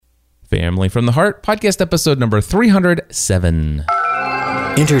Family from the Heart, podcast episode number 307.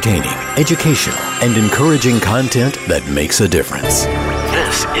 Entertaining, educational, and encouraging content that makes a difference.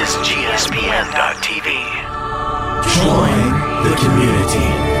 This is GSPN.TV. Join the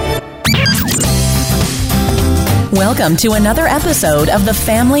community. Welcome to another episode of The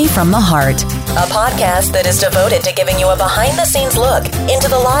Family from the Heart, a podcast that is devoted to giving you a behind-the-scenes look into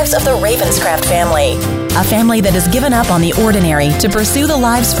the lives of the Ravenscraft family, a family that has given up on the ordinary to pursue the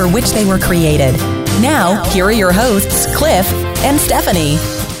lives for which they were created. Now, here are your hosts, Cliff and Stephanie.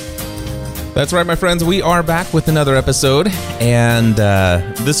 That's right, my friends. We are back with another episode, and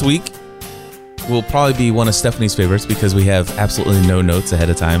this week will probably be one of Stephanie's favorites because we have absolutely no notes ahead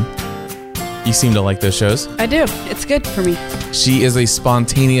of time. You seem to like those shows. I do. It's good for me. She is a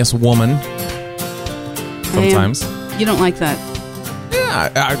spontaneous woman. Sometimes. You don't like that.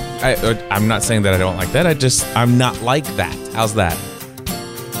 Yeah, I'm not saying that I don't like that. I'm not like that. How's that?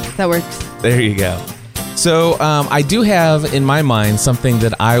 That works. There you go. So I do have in my mind something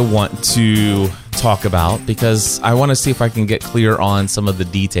that I want to talk about because I want to see if I can get clear on some of the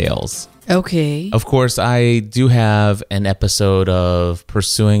details. Okay. Of course, I do have an episode of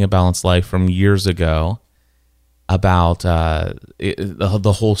Pursuing a Balanced Life from years ago about the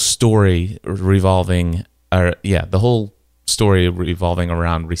whole story revolving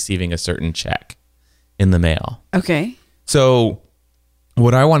around receiving a certain check in the mail. Okay. So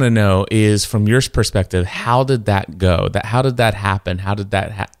what I want to know is, from your perspective, how did that go? How did that happen? How did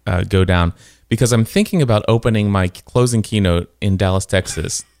that go down? Because I'm thinking about opening my closing keynote in Dallas,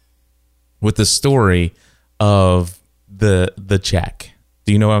 Texas, with the story of the check.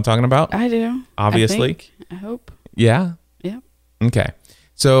 Do you know what I'm talking about? I do. Obviously. I hope. Yeah? Yeah. Okay.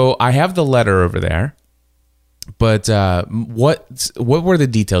 So I have the letter over there, but what were the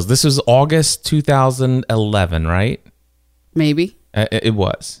details? This was August 2011, right? Maybe. It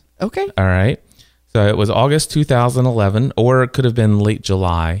was. Okay. All right. So it was August 2011, or it could have been late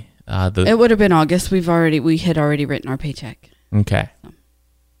July. It would have been August. We had already written our paycheck. Okay.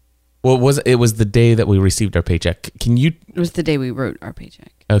 Well, it was the day that we received our paycheck. It was the day we wrote our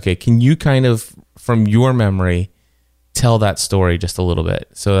paycheck. Okay. Can you kind of, from your memory, tell that story just a little bit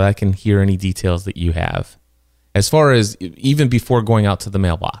so that I can hear any details that you have, as far as even before going out to the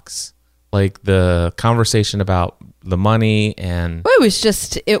mailbox, like the conversation about the money and. Well, it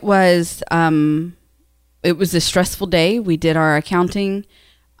was a stressful day. We did our accounting.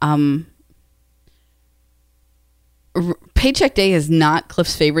 Paycheck day is not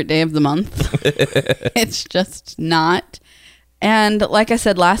Cliff's favorite day of the month. It's just not. And like I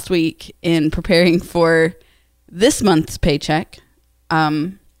said last week, in preparing for this month's paycheck,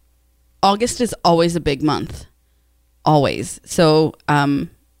 August is always a big month. Always. So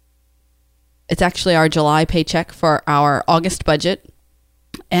it's actually our July paycheck for our August budget.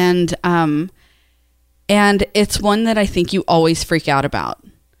 And it's one that I think you always freak out about.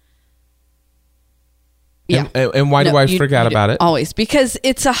 Yeah. And why do I freak out about it? Always, because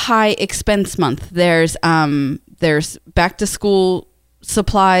it's a high expense month. There's back to school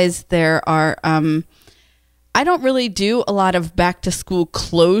supplies. There are I don't really do a lot of back to school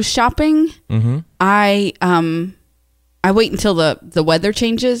clothes shopping. Mm-hmm. I wait until the weather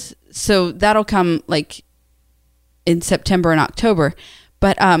changes, so that'll come like in September and October.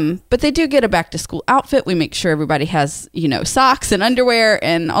 But they do get a back to school outfit. We make sure everybody has, socks and underwear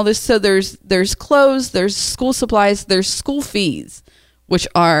and all this. So there's clothes, there's school supplies, there's school fees, which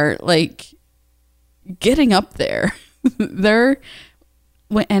are like getting up there.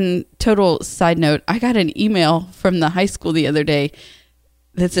 And total side note, I got an email from the high school the other day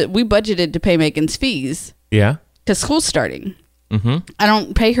that said we budgeted to pay Megan's fees. Yeah. Because school's starting. Mm-hmm. I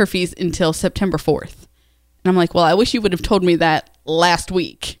don't pay her fees until September 4th. And I'm like, well, I wish you would have told me that last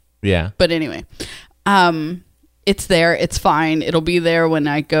week. Yeah. But anyway, it's there. It's fine. It'll be there when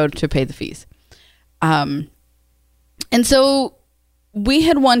I go to pay the fees. And so we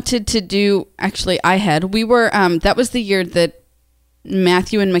had wanted to do, that was the year that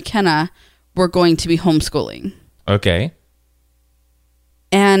Matthew and McKenna were going to be homeschooling. Okay.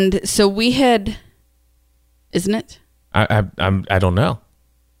 And so we had, isn't it? I don't know.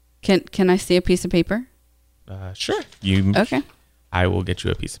 Can I see a piece of paper? Sure. Okay. I will get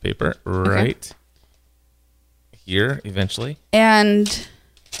you a piece of paper right here eventually. And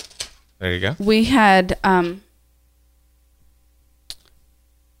there you go. We had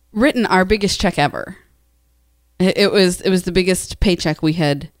written our biggest check ever. It was the biggest paycheck we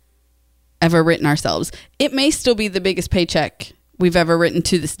had ever written ourselves. It may still be the biggest paycheck we've ever written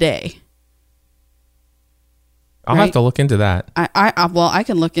to this day. I'll have to look into that. I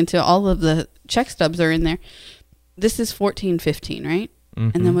can look into all of the check stubs are in there. This is 1415, right?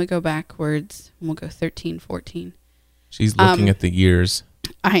 and then we go backwards, and we'll go 13, 14. She's looking at the years.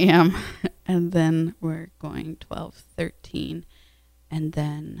 I am. And then we're going 12, 13, and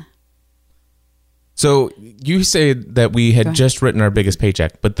then... So you say that we had just written our biggest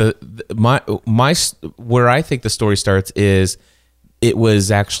paycheck, but my where I think the story starts is it was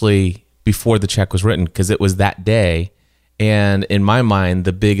actually before the check was written, because it was that day. And in my mind,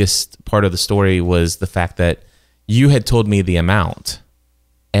 the biggest part of the story was the fact that you had told me the amount,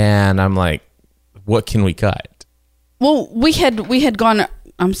 and I'm like, what can we cut? Well, we had gone,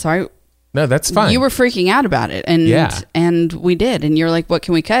 I'm sorry. No, that's fine. You were freaking out about it, and we did, and you're like, what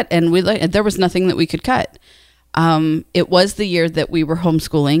can we cut? And there was nothing that we could cut. It was the year that we were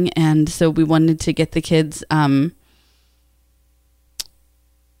homeschooling, and so we wanted to get the kids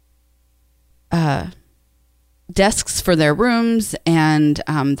desks for their rooms, and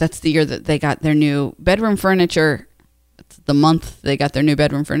that's the year that they got their new bedroom furniture. That's the month they got their new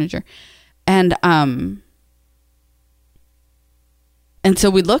bedroom furniture, and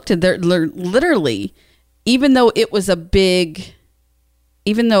so we looked at literally, even though it was a big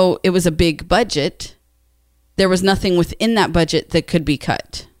budget, there was nothing within that budget that could be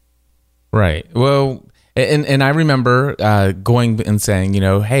cut. Right. Well, and I remember going and saying,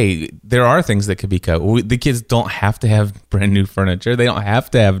 hey, there are things that could be cut. The kids don't have to have brand new furniture. They don't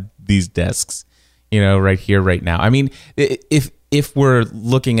have to have these desks, right here, right now. I mean, if we're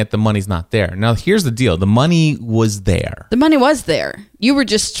looking at the money's not there. Now, here's the deal. The money was there. The money was there. You were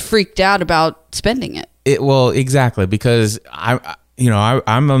just freaked out about spending it. Well, exactly, because I'm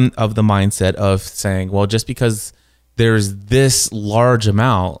of the mindset of saying, well, just because there's this large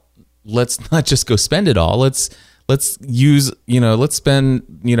amount, let's not just go spend it all. Let's use, let's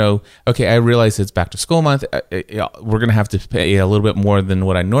spend, okay, I realize it's back to school month. We're going to have to pay a little bit more than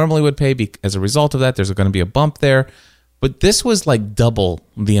what I normally would pay. As a result of that, there's going to be a bump there. But this was like double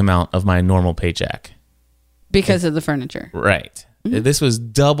the amount of my normal paycheck. Because of the furniture. Right. Mm-hmm. This was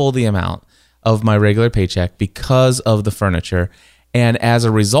double the amount of my regular paycheck because of the furniture. And as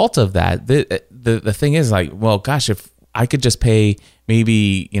a result of that, the thing is like, well, gosh, if I could just pay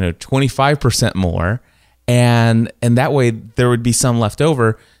maybe, 25% more, and that way there would be some left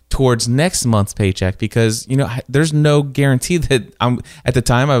over towards next month's paycheck, because, there's no guarantee that at the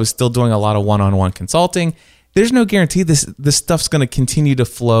time I was still doing a lot of one-on-one consulting. There's no guarantee this stuff's going to continue to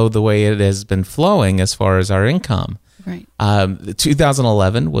flow the way it has been flowing as far as our income. Right.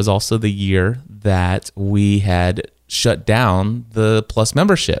 2011 was also the year that we had shut down the Plus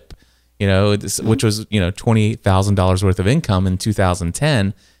membership, which was, $28,000 worth of income in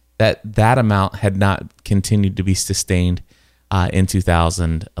 2010. That amount had not continued to be sustained in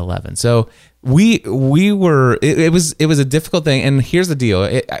 2011. So we were. It was a difficult thing. And here's the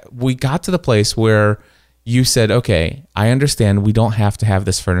deal: we got to the place where you said, okay, I understand we don't have to have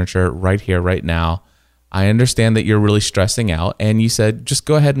this furniture right here, right now. I understand that you're really stressing out. And you said, just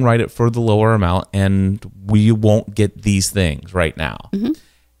go ahead and write it for the lower amount, and we won't get these things right now. Mm-hmm.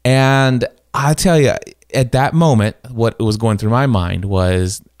 And I tell you, at that moment, what was going through my mind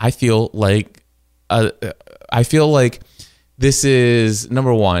was, I feel like this is,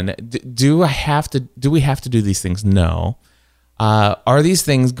 number one, do we have to do these things? No. Are these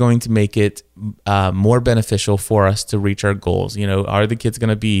things going to make it more beneficial for us to reach our goals? Are the kids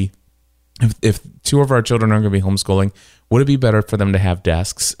going to be, if two of our children are going to be homeschooling, would it be better for them to have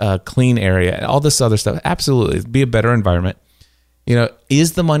desks, clean area, all this other stuff? Absolutely. It'd be a better environment.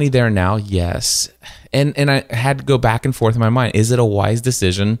 Is the money there now? Yes. And I had to go back and forth in my mind. Is it a wise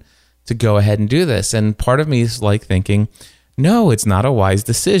decision to go ahead and do this? And part of me is like thinking, no, it's not a wise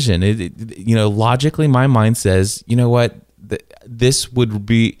decision. Logically, my mind says, you know what? This would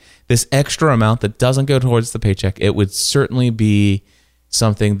be this extra amount that doesn't go towards the paycheck. It would certainly be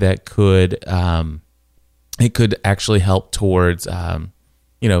something that could it could actually help towards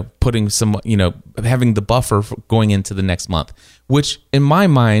putting some, having the buffer for going into the next month, which in my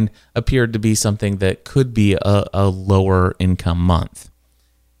mind appeared to be something that could be a lower income month,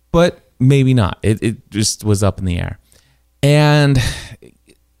 but maybe not. It just was up in the air. And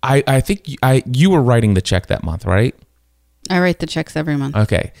I think you were writing the check that month, right? I write the checks every month.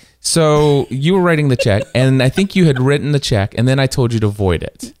 Okay. So you were writing the check, and I think you had written the check, and then I told you to void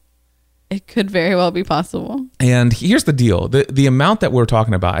it. It could very well be possible. And here's the deal. The amount that we're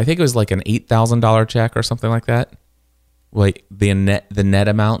talking about, I think it was like an $8,000 check or something like that. Like the net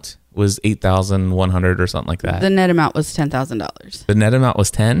amount was $8,100 or something like that. The net amount was $10,000. The net amount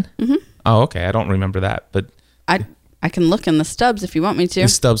was 10? Mm-hmm. Oh, okay. I don't remember that, but I can look in the stubs if you want me to. The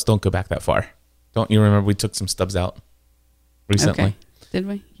stubs don't go back that far. Don't you remember we took some stubs out recently? Okay. Did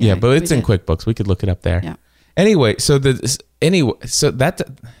we? Yeah, but it's in QuickBooks. We could look it up there. Yeah. Anyway, so anyway, so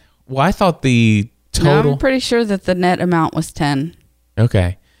I thought the No, total. I'm pretty sure that the net amount was 10.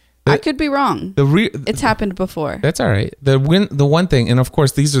 Okay. I could be wrong. It's happened before. That's all right. The one thing, and of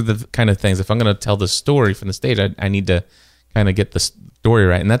course, these are the kind of things. If I'm going to tell the story from the stage, I need to kind of get the story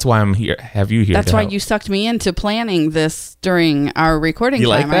right, and that's why I'm here. Have you here? That's why you sucked me into planning this during our recording You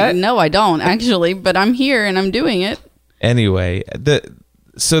time. like that? No, I don't actually, but I'm here and I'm doing it. Anyway,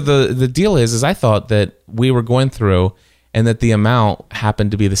 the deal is I thought that we were going through, and that the amount happened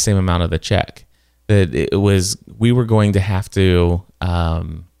to be the same amount of the check. That we were going to have to.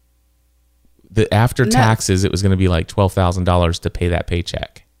 After taxes, it was going to be like $12,000 to pay that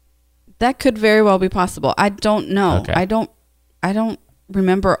paycheck. That could very well be possible. I don't know. Okay. I don't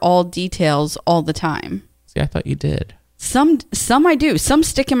remember all details all the time. See, I thought you did. Some I do. Some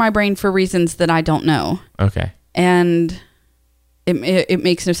stick in my brain for reasons that I don't know. Okay. And it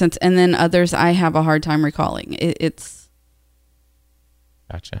makes no sense. And then others I have a hard time recalling. It's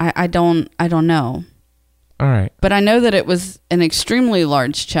Gotcha. I don't know. All right. But I know that it was an extremely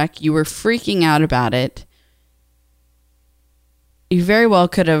large check. You were freaking out about it. You very well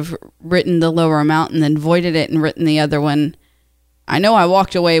could have written the lower amount and then voided it and written the other one. I know I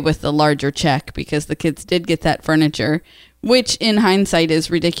walked away with the larger check because the kids did get that furniture, which in hindsight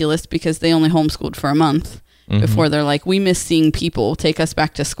is ridiculous because they only homeschooled for a month before they're like, we miss seeing people, take us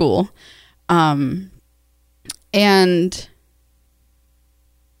back to school. And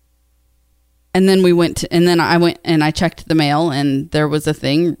then I went and I checked the mail and there was a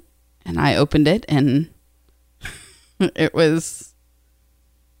thing and I opened it and it was,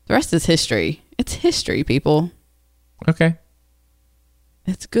 the rest is history. It's history, people. Okay.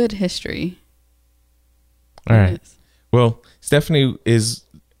 It's good history. All right. Well, Stephanie is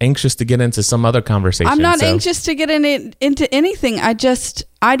anxious to get into some other conversation. I'm not anxious to get into anything.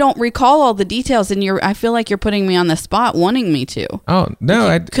 I don't recall all the details, and I feel like you're putting me on the spot, wanting me to. Oh no,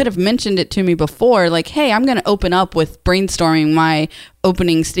 I could have mentioned it to me before. Like, hey, I'm going to open up with brainstorming my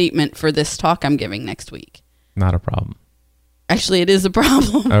opening statement for this talk I'm giving next week. Not a problem. Actually, it is a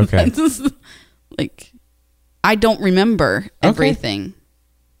problem. Okay. Like, I don't remember everything.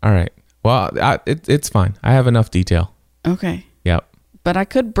 All right. Well, it's fine. I have enough detail. Okay. Yep. But I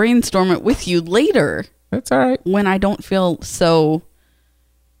could brainstorm it with you later. That's all right. When I don't feel so,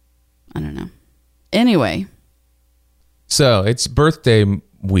 I don't know. Anyway. So it's birthday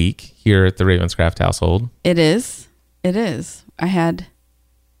week here at the Ravenscraft household. It is. It is. I had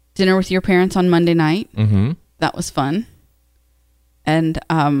dinner with your parents on Monday night. Mm-hmm. That was fun. And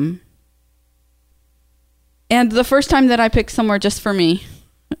the first time that I picked somewhere just for me,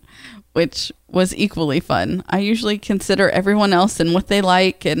 which was equally fun. I usually consider everyone else and what they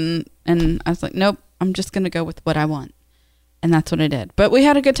like, and I was like, nope, I'm just going to go with what I want. And that's what I did. But we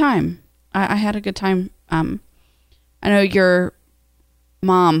had a good time. I had a good time. I know your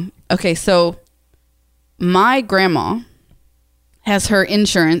mom. Okay, so my grandma has her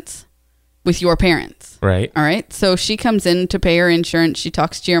insurance with your parents. Right. All right. So she comes in to pay her insurance. She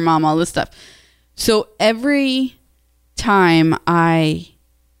talks to your mom, all this stuff. So every time I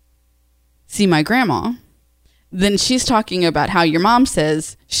see my grandma, then she's talking about how your mom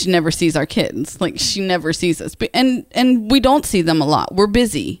says she never sees our kids. Like, she never sees us. And we don't see them a lot. We're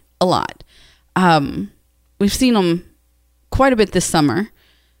busy a lot. We've seen them quite a bit this summer,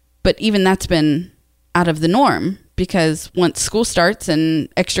 but even that's been out of the norm because once school starts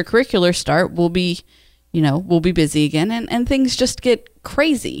and extracurriculars start, we'll be busy again and things just get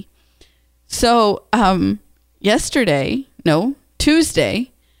crazy. So,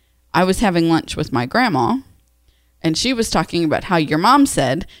 Tuesday, I was having lunch with my grandma, and she was talking about how your mom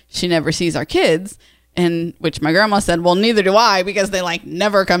said she never sees our kids, and which my grandma said, well, neither do I, because they like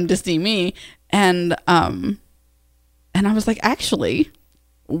never come to see me. And I was like, actually,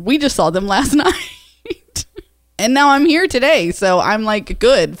 we just saw them last night, and now I'm here today, so I'm like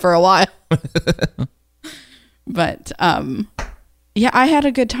good for a while. But yeah, I had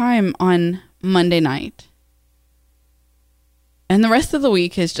a good time on Monday night. And the rest of the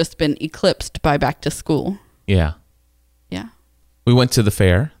week has just been eclipsed by back to school. Yeah. Yeah. We went to the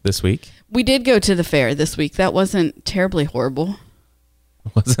fair this week. We did go to the fair this week. That wasn't terribly horrible.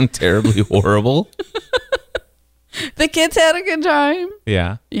 Wasn't terribly horrible. The kids had a good time.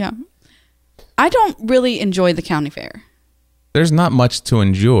 Yeah. Yeah. I don't really enjoy the county fair. There's not much to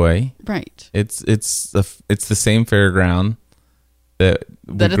enjoy. Right. It's the same fairground that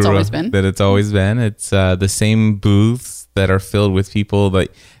it's always been. That it's always been. It's the same booths that are filled with people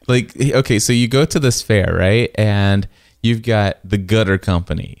like okay, so you go to this fair, right? And you've got the gutter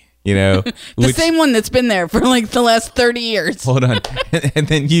company, the same one that's been there for like the last 30 years. Hold on. And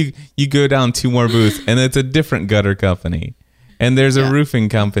then you go down two more booths and it's a different gutter company. And there's a roofing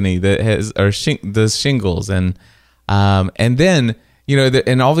company that does shingles, and then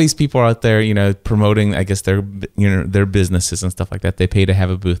and all these people are out there, promoting, I guess, their businesses and stuff like that. They pay to have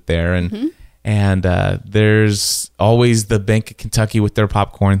a booth there, and there's always the Bank of Kentucky with their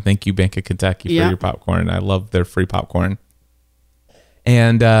popcorn. Thank you, Bank of Kentucky, for your popcorn. I love their free popcorn,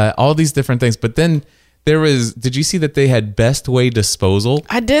 and all these different things. But then did you see that they had Best Way Disposal?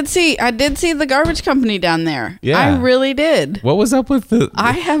 I did see the garbage company down there. Yeah. I really did. What was up with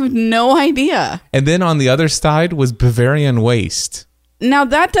I have no idea. And then on the other side was Bavarian Waste. Now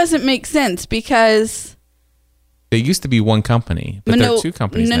that doesn't make sense because they used to be one company, but they're two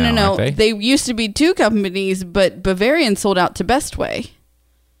companies now, aren't they? They used to be two companies, but Bavarian sold out to Best Way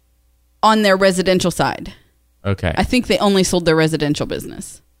on their residential side. Okay. I think they only sold their residential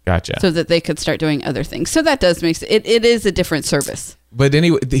business. Gotcha. So that they could start doing other things. So that does make sense. It is a different service. But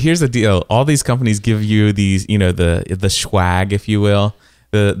anyway, here's the deal. All these companies give you these, the swag, if you will,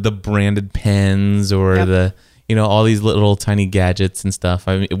 the branded pens or the, all these little tiny gadgets and stuff.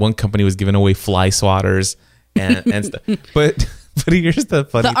 I mean, one company was giving away fly swatters and stuff. But here's the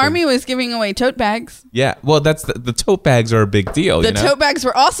funny thing. Army was giving away tote bags. Yeah, well, that's the tote bags are a big deal. The tote bags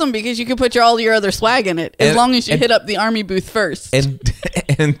were awesome because you could put all your other swag in it as long as you hit up the Army booth first.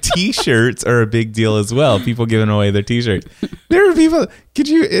 And T-shirts are a big deal as well. People giving away their T-shirts. There are people.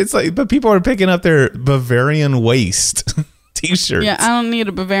 But people are picking up their Bavarian Waste T-shirts. Yeah, I don't need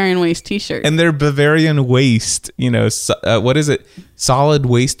a Bavarian Waste T-shirt. And their Bavarian Waste, what is it? Solid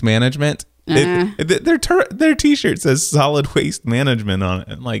Waste Management. Their T-shirt says Solid Waste Management on it.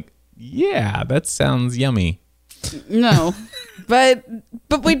 I'm like, yeah, that sounds yummy. No, but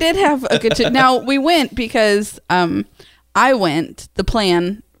we did have a good. Now we went because I went. The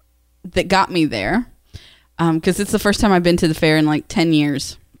plan that got me there, because it's the first time I've been to the fair in like 10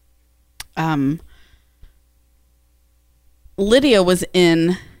 years. Lydia was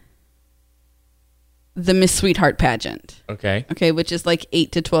in the Miss Sweetheart pageant. Okay, which is like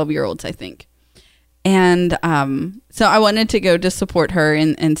 8 to 12-year-olds, I think. And so I wanted to go to support her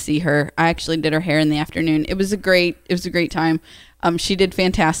and see her. I actually did her hair in the afternoon. It was a great time. She did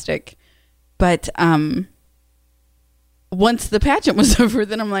fantastic. But once the pageant was over,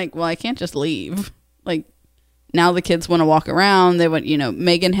 then I'm like, well, I can't just leave. Like, now the kids want to walk around. They went,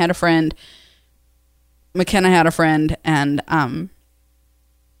 Megan had a friend. McKenna had a friend, and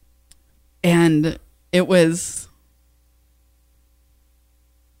it was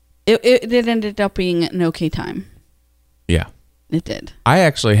it ended up being an okay time. Yeah, it did. I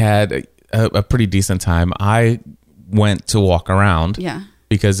actually had a pretty decent time. I went to walk around. Yeah.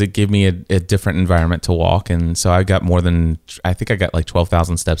 Because it gave me a different environment to walk, and so I got I think I got like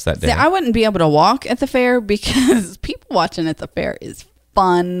 12,000 steps that day. See, I wouldn't be able to walk at the fair because people watching at the fair is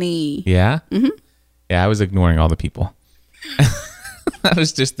funny. Yeah? Mm-hmm. Yeah, I was ignoring all the people. I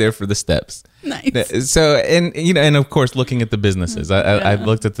was just there for the steps. Nice. So, and of course, looking at the businesses. I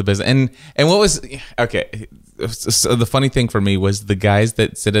looked at the business. And what was, okay, so the funny thing for me was the guys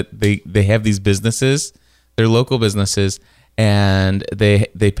that they have these businesses, they're local businesses, and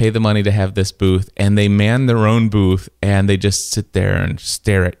they pay the money to have this booth, and they man their own booth, and they just sit there and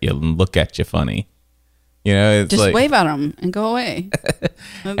stare at you and look at you funny. It's just like, wave at them and go away.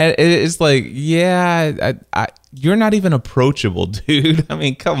 And it's like, yeah, you're not even approachable, dude. I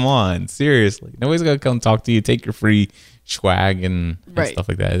mean, come on, seriously. Nobody's gonna come talk to you, take your free swag and stuff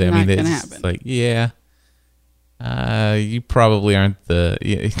like that. I mean, it's like, yeah, you probably aren't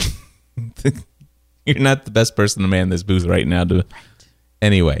you're not the best person to man this booth right now.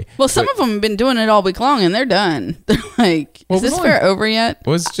 Anyway. Well, some of them have been doing it all week long, and they're done. They're like, is this fair over yet? It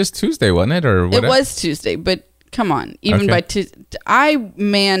was just Tuesday, wasn't it? Or it was Tuesday, but come on. Even by Tuesday, I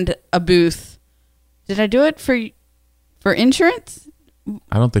manned a booth. Did I do it for insurance?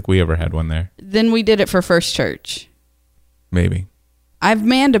 I don't think we ever had one there. Then we did it for First Church. Maybe. I've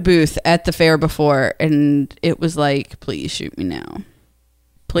manned a booth at the fair before, and it was like, please shoot me now.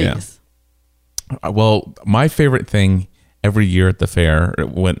 Please. Yeah. Well, my favorite thing every year at the fair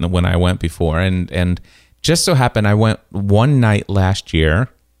when I went before, and just so happened I went one night last year.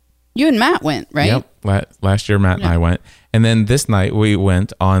 You and Matt went, right? Yep. Last year Matt and I went, and then this night we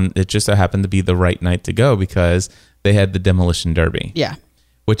went on. It just so happened to be the right night to go because they had the demolition derby. Yeah,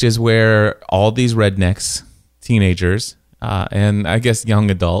 which is where all these rednecks, teenagers, and I guess young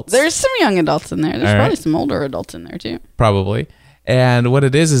adults. There's some young adults in there. There's probably some older adults in there too. Probably. And what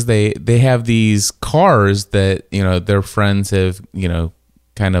it is they have these cars that, their friends have,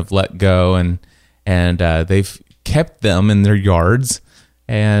 kind of let go and they've kept them in their yards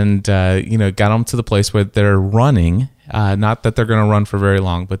and, got them to the place where they're running Not that they're going to run for very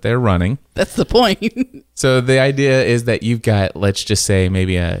long, but they're running. That's the point. So the idea is that you've got, let's just say,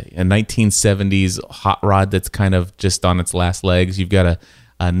 maybe a 1970s hot rod that's kind of just on its last legs. You've got a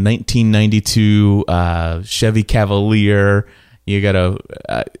 1992 Chevy Cavalier. You got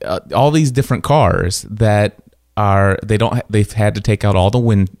all these different cars that they've had to take out all the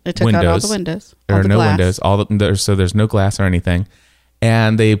windows. They took out all the windows. There are no glass. windows. So there's no glass or anything.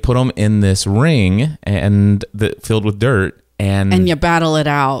 And they put them in this ring filled with dirt. And you battle it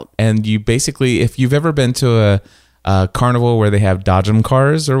out. And you basically, if you've ever been to a carnival where they have Dodgem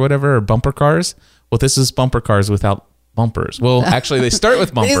cars or whatever, or bumper cars, well, this is bumper cars without bumpers. Well, actually, they start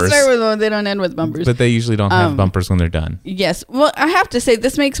with bumpers. They start with one, they don't end with bumpers. But they usually don't have bumpers when they're done. Yes. Well, I have to say,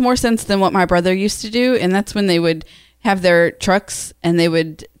 this makes more sense than what my brother used to do. And that's when they would have their trucks and they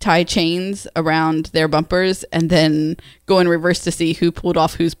would tie chains around their bumpers and then go in reverse to see who pulled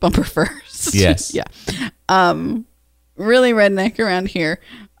off whose bumper first. Yes. Yeah. Really redneck around here.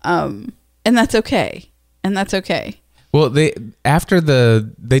 And that's okay. Well, they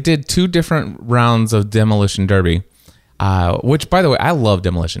did 2 different rounds of Demolition Derby, which, by the way, I love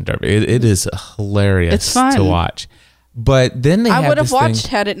Demolition Derby. It is hilarious. It's fun to watch. But then I would have watched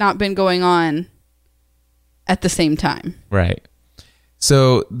had it not been going on at the same time. Right.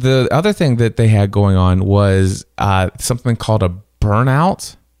 So the other thing that they had going on was something called a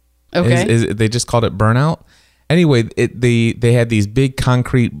burnout. Okay. They just called it burnout. Anyway, they had these big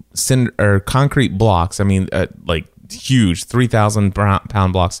concrete blocks. I mean, like huge 3,000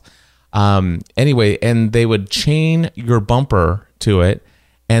 pound blocks. Anyway, and they would chain your bumper to it.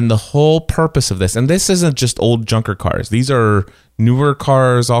 And the whole purpose of this, and this isn't just old junker cars. These are newer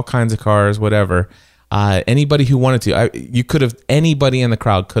cars, all kinds of cars, whatever. Anybody who wanted to, anybody in the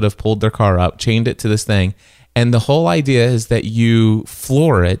crowd could have pulled their car up, chained it to this thing. And the whole idea is that you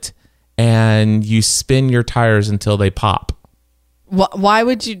floor it and you spin your tires until they pop. Why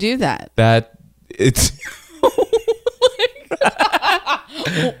would you do that?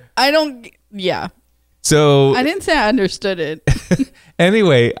 Yeah. So I didn't say I understood it.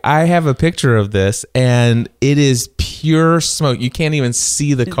 Anyway, I have a picture of this and it is pure smoke. You can't even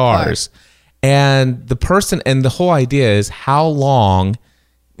see the cars. And the whole idea is how long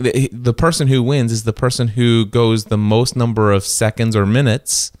the person who wins is the person who goes the most number of seconds or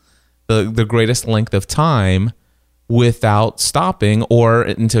minutes, the greatest length of time without stopping or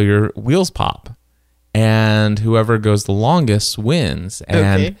until your wheels pop. And whoever goes the longest wins.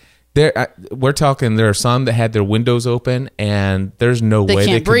 And we're talking, there are some that had their windows open and there's no way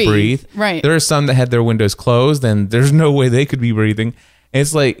they could breathe. Right. There are some that had their windows closed and there's no way they could be breathing.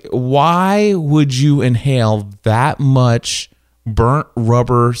 It's like, why would you inhale that much burnt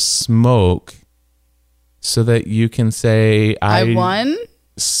rubber smoke so that you can say, I won?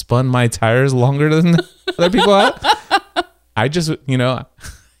 Spun my tires longer than other people have? I just,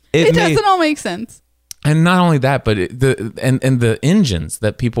 it doesn't all make sense. And not only that, but the engines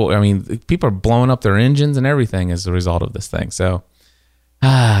that people are blowing up their engines and everything as a result of this thing. So,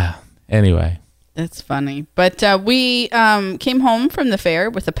 anyway. That's funny. But we came home from the fair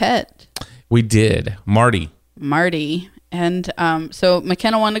with a pet. We did. Marty. And so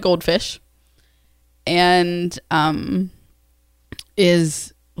McKenna won a goldfish and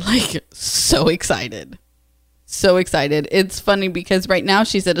is like so excited. It's funny because right now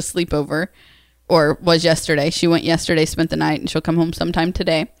she's at a sleepover. Or was yesterday. She went yesterday, spent the night, and she'll come home sometime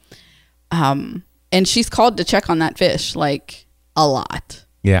today. And she's called to check on that fish, like, a lot.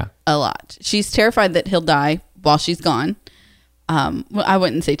 Yeah. A lot. She's terrified that he'll die while she's gone. Well, I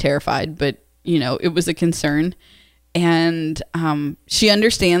wouldn't say terrified, but, it was a concern. And she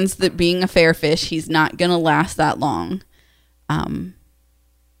understands that being a fair fish, he's not going to last that long.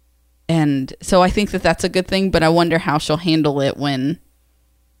 And so I think that that's a good thing, but I wonder how she'll handle it when...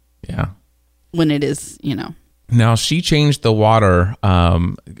 Yeah. When it is, Now, she changed the water.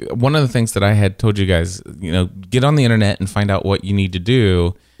 One of the things that I had told you guys, get on the internet and find out what you need to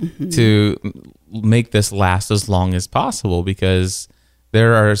do to make this last as long as possible, because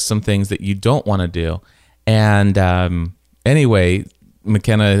there are some things that you don't want to do. And anyway,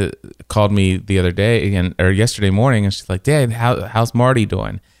 McKenna called me the other day or yesterday morning, and she's like, Dad, how's Marty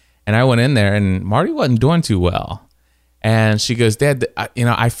doing? And I went in there, and Marty wasn't doing too well. And she goes, Dad,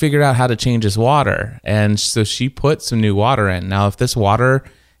 I figured out how to change his water. And so she put some new water in. Now, if this water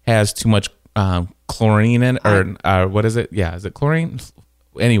has too much chlorine in it, or what is it? Yeah, is it chlorine?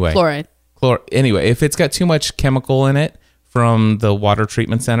 Anyway. Fluoride. Anyway, if it's got too much chemical in it from the water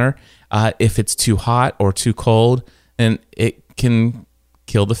treatment center, if it's too hot or too cold, then it can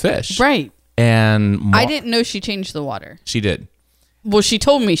kill the fish. Right. And I didn't know she changed the water. She did. Well, she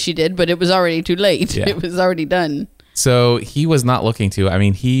told me she did, but it was already too late. Yeah. It was already done. So he was not looking to. I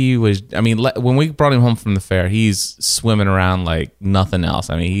mean, when we brought him home from the fair, he's swimming around like nothing else.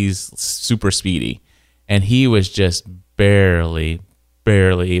 I mean, he's super speedy. And he was just barely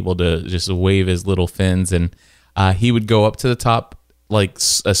able to just wave his little fins. And he would go up to the top like,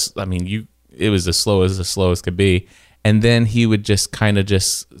 it was as slow as could be. And then he would just kind of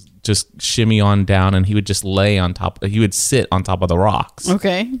just shimmy on down, and he would just lay on top. He would sit on top of the rocks.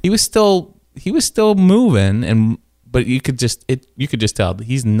 Okay. He was still moving, but you could just tell that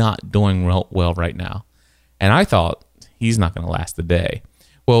he's not doing well right now. And I thought he's not going to last the day.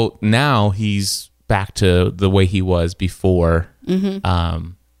 Well, now he's back to the way he was before.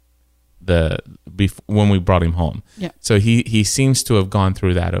 When we brought him home. Yeah. So he seems to have gone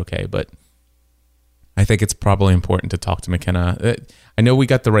through that okay, but I think it's probably important to talk to McKenna. I know we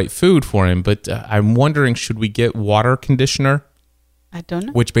got the right food for him, but I'm wondering, should we get water conditioner? I don't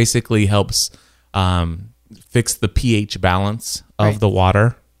know. Which basically helps fix the pH balance of the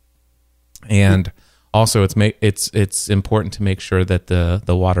water. And also it's important to make sure that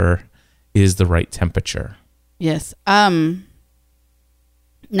the water is the right temperature. Yes.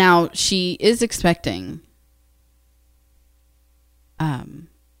 Now she is expecting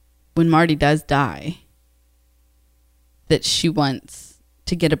when Marty does die that she wants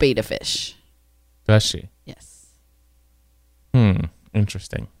to get a betta fish. Does she? Yes.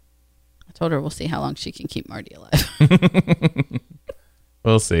 Interesting. I told her we'll see how long she can keep Marty alive.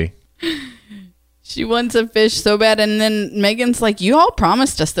 We'll see. She wants a fish so bad, and then Megan's like, you all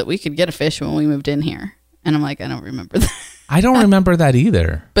promised us that we could get a fish when we moved in here. And I'm like, I don't remember that. I don't remember that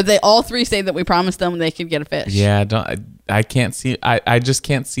either. But they all three say that we promised them they could get a fish. Yeah, I can't see. I just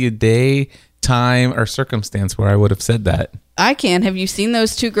can't see a day, time, or circumstance where I would have said that. I can. Have you seen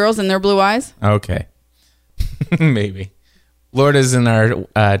those two girls and their blue eyes? Okay. Maybe. Lorda's in our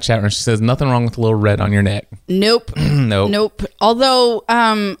chat room. She says, nothing wrong with a little red on your neck. Nope. Nope. Although,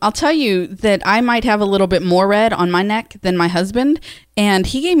 I'll tell you that I might have a little bit more red on my neck than my husband. And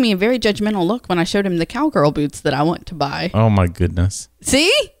he gave me a very judgmental look when I showed him the cowgirl boots that I want to buy. Oh, my goodness.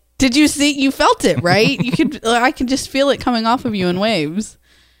 See? Did you see? You felt it, right? I could just feel it coming off of you in waves.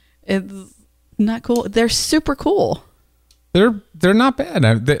 It's not cool. They're super cool. They're not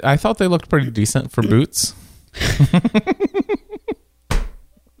bad. I thought they looked pretty decent for boots.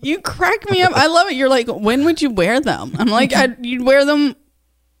 You crack me up. I love it. You're like, when would you wear them? I'm like, you'd wear them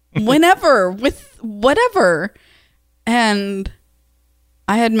whenever, with whatever. And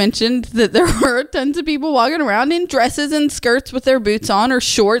I had mentioned that there were tons of people walking around in dresses and skirts with their boots on, or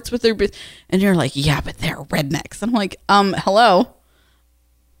shorts with their boots. And you're like, yeah, but they're rednecks. I'm like, hello.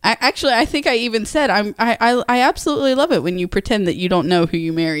 I think I even said, I absolutely love it when you pretend that you don't know who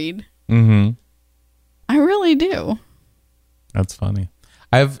you married. Mm-hmm. I really do. That's funny.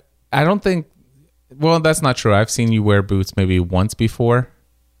 I don't think, well, that's not true. I've seen you wear boots maybe once before.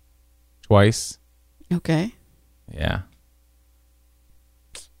 Twice. Okay. Yeah.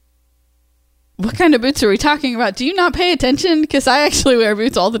 What kind of boots are we talking about? Do you not pay attention? Because I actually wear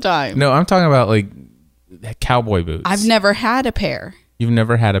boots all the time. No, I'm talking about like cowboy boots. I've never had a pair. You've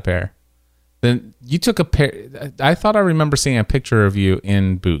never had a pair. Then you took a pair. I thought I remember seeing a picture of you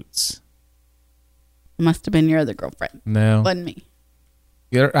in boots. Must have been your other girlfriend. No. Wasn't me.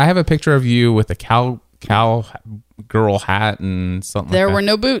 I have a picture of you with a cow girl hat and something There like that. were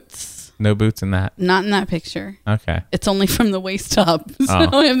no boots. No boots in that? Not in that picture. Okay. It's only from the waist up.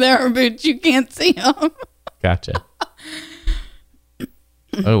 So if there are boots, you can't see them. Gotcha.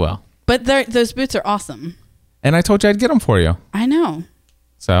 Oh, well. But those boots are awesome. And I told you I'd get them for you. I know.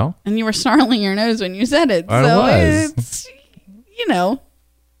 So? And you were snarling your nose when you said it. I so was. It's, you know.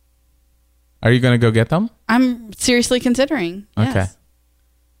 Are you going to go get them? I'm seriously considering. Okay. Yes.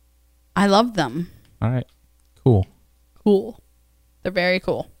 I love them. All right. Cool. Cool. They're very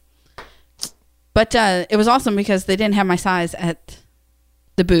cool. But it was awesome because they didn't have my size at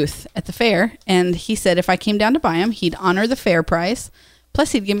the booth at the fair. And he said if I came down to buy them, he'd honor the fair price.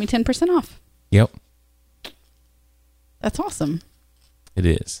 Plus, he'd give me 10% off. Yep. That's awesome. It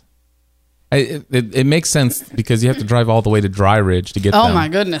is. It makes sense because you have to drive all the way to Dry Ridge to get them. Oh, my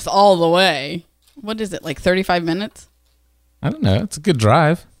goodness. All the way. What is it, like 35 minutes? I don't know. It's a good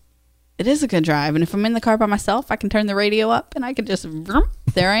drive. It is a good drive. And if I'm in the car by myself, I can turn the radio up and I can just, vroom,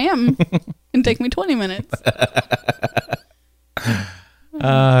 there I am. It'll take me 20 minutes.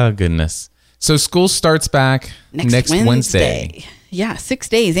 Oh, goodness. So school starts back next Wednesday. Yeah, 6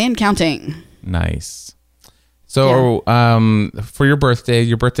 days and counting. Nice. So for your birthday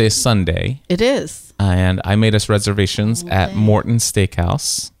is Sunday. It is. And I made us reservations at Morton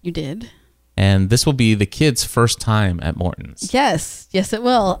Steakhouse. You did. And this will be the kids' first time at Morton's. Yes, it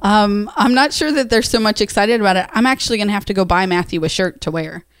will. I'm not sure that they're so much excited about it. I'm actually going to have to go buy Matthew a shirt to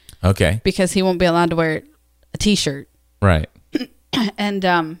wear. Okay. Because he won't be allowed to wear a t-shirt. Right.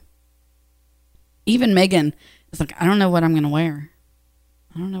 And even Megan is like, I don't know what I'm going to wear.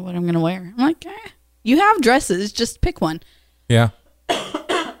 I'm like, you have dresses, just pick one. Yeah.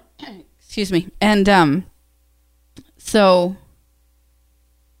 Excuse me. And so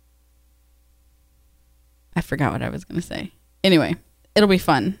I forgot what I was going to say. Anyway, it'll be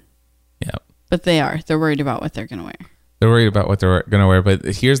fun. Yeah. But they're worried about what they're going to wear. They're worried about what they're going to wear. But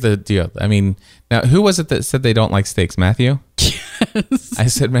here's the deal. I mean, now, who was it that said they don't like steaks? Matthew? Yes. I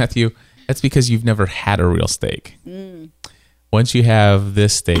said, Matthew, that's because you've never had a real steak. Once you have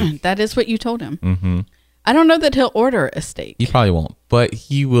this steak. That is what you told him. Mm-hmm. I don't know that he'll order a steak. He probably won't. But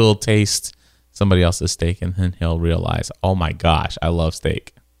he will taste somebody else's steak, and then he'll realize, oh my gosh, I love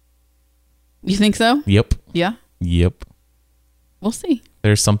steak. You think so? Yep. Yeah? Yep. We'll see.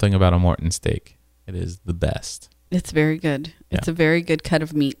 There's something about a Morton steak. It is the best. It's very good. It's a very good cut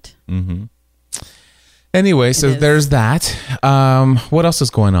of meat. Mm-hmm. Anyway, so there's that. What else is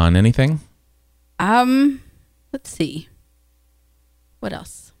going on? Anything? Let's see. What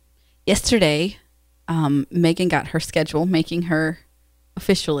else? Yesterday, Megan got her schedule, making her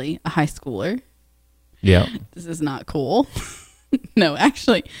officially a high schooler. Yeah. This is not cool. No,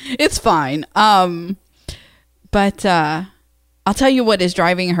 actually, it's fine. But I'll tell you what is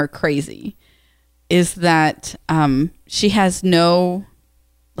driving her crazy is that she has no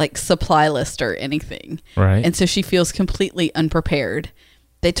like supply list or anything. Right. And so she feels completely unprepared.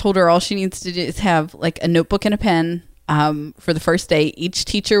 They told her all she needs to do is have like a notebook and a pen for the first day. Each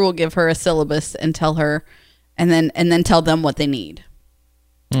teacher will give her a syllabus and tell her, and then tell them what they need.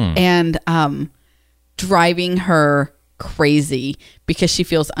 And driving her crazy because she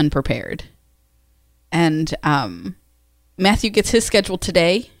feels unprepared. And Matthew gets his schedule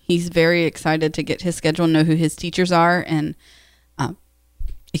today. He's very excited to get his schedule and know who his teachers are. And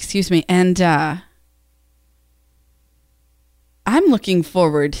and I'm looking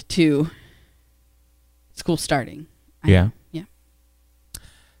forward to school starting. Yeah.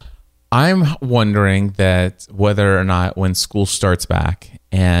 I'm wondering that whether or not when school starts back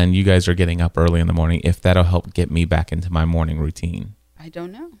and you guys are getting up early in the morning, if that'll help get me back into my morning routine. I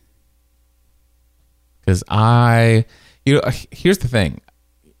don't know. Because here's the thing.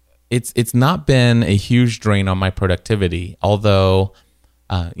 It's not been a huge drain on my productivity, although,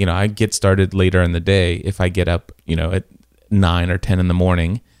 I get started later in the day if I get up, at 9 or 10 in the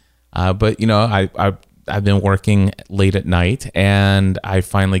morning. But I've been working late at night, and I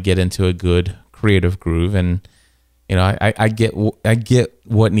finally get into a good creative groove, and I get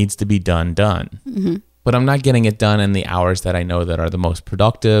what needs to be done. Mm-hmm. But I'm not getting it done in the hours that I know that are the most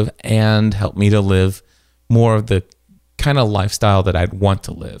productive and help me to live more of the kind of lifestyle that I'd want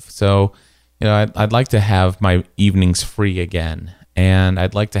to live. So, I'd like to have my evenings free again, and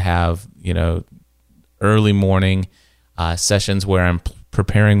I'd like to have early morning sessions where I'm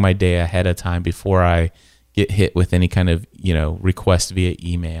preparing my day ahead of time before I get hit with any kind of, request via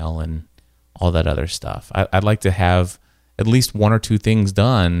email and all that other stuff. I'd like to have at least one or two things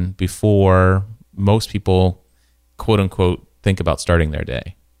done before most people, quote unquote, think about starting their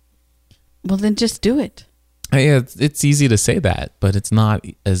day. Well, then just do it. Yeah, it's easy to say that, but it's not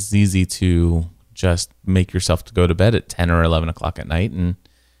as easy to just make yourself to go to bed at 10 or 11 o'clock at night and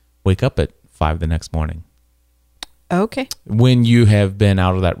wake up at 5 the next morning. Okay. When you have been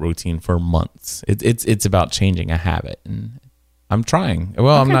out of that routine for months, it's about changing a habit, and I'm trying. Well,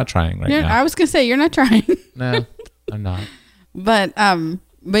 okay. I'm not trying now. I was gonna say you're not trying. No, I'm not. But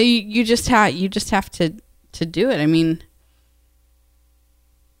you just have to do it. I mean,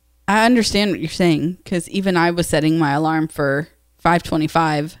 I understand what you're saying, because even I was setting my alarm for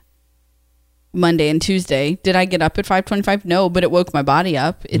 5:25 Monday and Tuesday. Did I get up at 5:25? No, but it woke my body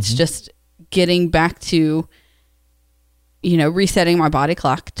up. It's just getting back to resetting my body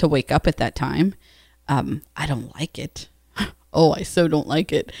clock to wake up at that time. I don't like it. Oh, I so don't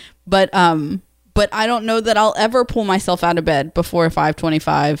like it. But I don't know that I'll ever pull myself out of bed before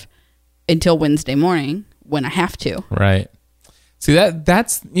 5:25 until Wednesday morning when I have to. Right. See,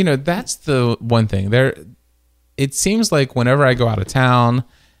 that's the one thing there. It seems like whenever I go out of town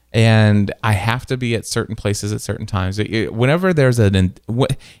and I have to be at certain places at certain times, whenever there's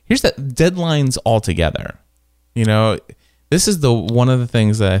here's the deadlines altogether, this is one of the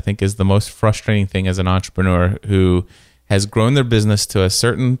things that I think is the most frustrating thing as an entrepreneur who has grown their business to a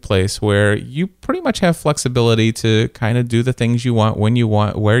certain place where you pretty much have flexibility to kind of do the things you want, when you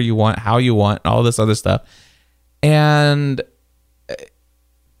want, where you want, how you want, all this other stuff. And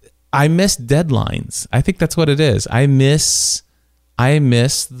I miss deadlines. I think that's what it is. I miss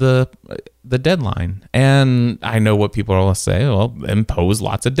the deadline. And I know what people will say, well, impose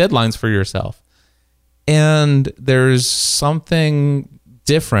lots of deadlines for yourself. And there's something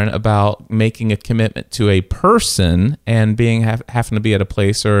different about making a commitment to a person and having to be at a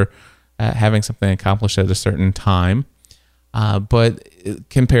place or having something accomplished at a certain time. But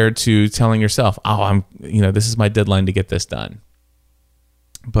compared to telling yourself, this is my deadline to get this done.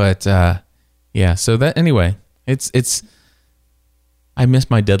 But so that anyway, I miss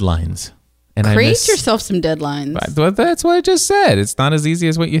my deadlines. And create yourself some deadlines. That's what I just said. It's not as easy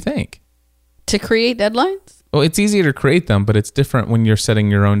as what you think. To create deadlines? Well, it's easier to create them, but it's different when you're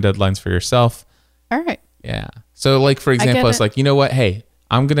setting your own deadlines for yourself. All right. Yeah. So like, for example, it's like, you know what? Hey,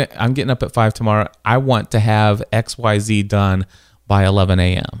 I'm getting up at 5 tomorrow. I want to have XYZ done by 11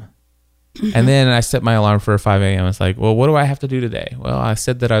 a.m. And then I set my alarm for 5 a.m. It's like, well, what do I have to do today? Well, I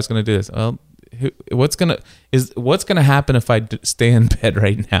said that I was going to do this. Well, what's going to happen if I stay in bed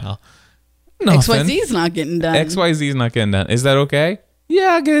right now? Nothing. XYZ is not getting done. XYZ is not getting done. Is that okay?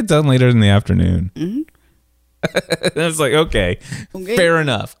 Yeah, I'll get it done later in the afternoon. Mm-hmm. It's like, okay, fair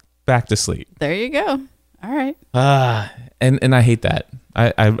enough. Back to sleep. There you go. All right. And I hate that.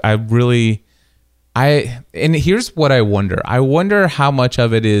 I really, and here's what I wonder. I wonder how much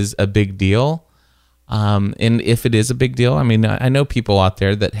of it is a big deal. And if it is a big deal, I mean, I know people out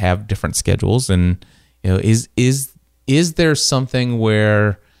there that have different schedules, and is there something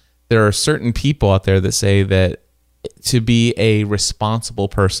where there are certain people out there that say that to be a responsible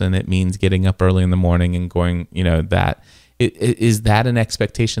person, it means getting up early in the morning and going, is that an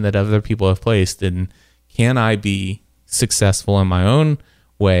expectation that other people have placed? And can I be successful in my own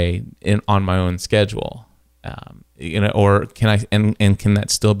way on my own schedule? Or can I, and can that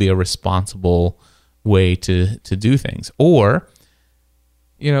still be a responsible way to do things? Or,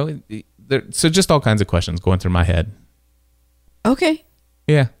 so just all kinds of questions going through my head. Okay.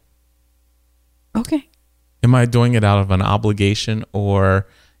 Yeah. Okay. Am I doing it out of an obligation, or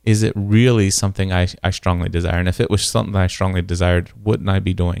is it really something I strongly desire? And if it was something I strongly desired, wouldn't I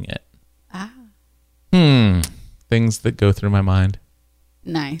be doing it? Things that go through my mind.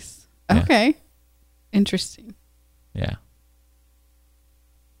 Nice. Yeah. Okay. Interesting. Yeah.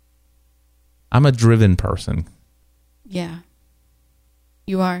 I'm a driven person. Yeah.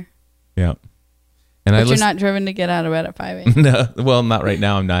 You are. Yeah. But you're not driven to get out of bed at 5 a.m. No, well, not right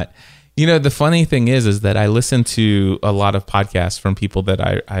now. I'm not. The funny thing is that I listen to a lot of podcasts from people that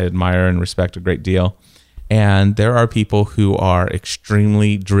I admire and respect a great deal. And there are people who are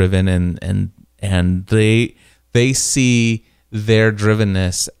extremely driven and they see their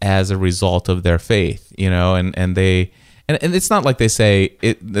drivenness as a result of their faith, and it's not like they say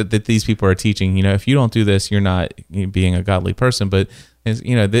that these people are teaching, if you don't do this, you're not being a godly person, but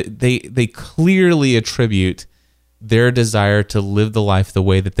they clearly attribute their desire to live the life the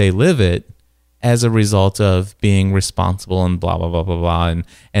way that they live it as a result of being responsible and blah, blah, blah, blah, blah.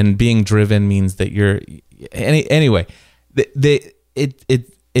 And being driven means that you're anyway,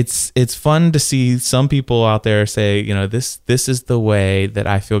 it's fun to see some people out there say, this is the way that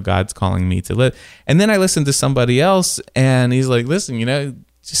I feel God's calling me to live. And then I listen to somebody else and he's like, listen,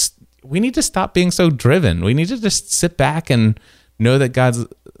 we need to stop being so driven. We need to just sit back and know that God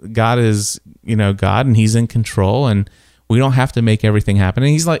is, God, and he's in control, and we don't have to make everything happen.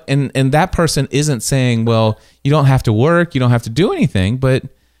 And he's like, and that person isn't saying, well, you don't have to work, you don't have to do anything, but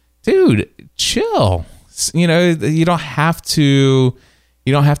dude, chill. You don't have to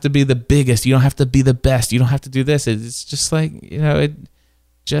be the biggest, you don't have to be the best, you don't have to do this. It's just like,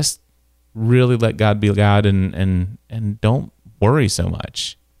 just really let God be God and don't worry so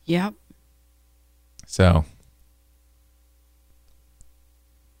much. Yep. So,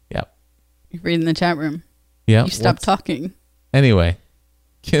 yep. You're reading the chat room. Yeah. You stopped talking. Anyway,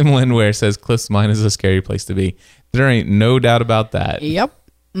 Kim Linware says Cliff's mind is a scary place to be. There ain't no doubt about that. Yep.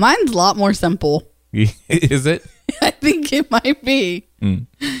 Mine's a lot more simple. Is it? I think it might be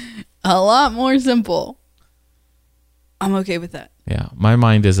a lot more simple. I'm okay with that. Yeah. My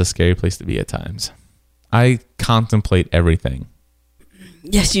mind is a scary place to be at times. I contemplate everything.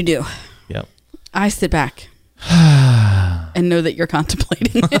 Yes, you do. Yep. I sit back and know that you're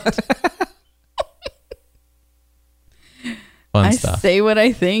contemplating it. Fun stuff. I say what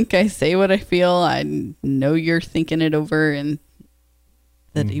I think. I say what I feel. I know you're thinking it over, and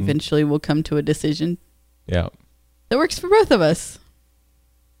that eventually we'll come to a decision. Yeah. That works for both of us.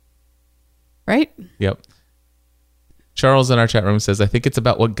 Right? Yep. Charles in our chat room says, I think it's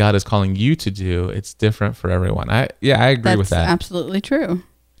about what God is calling you to do. It's different for everyone. I agree with that. That's absolutely true.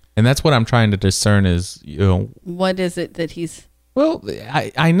 And that's what I'm trying to discern is, what is it that he's Well,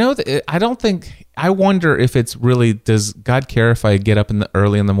 I know that I don't think, I wonder if it's really, does God care if I get up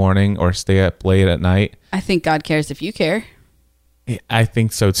early in the morning or stay up late at night? I think God cares if you care. I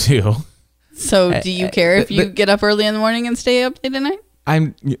think so too. So do you care if you get up early in the morning and stay up late at night?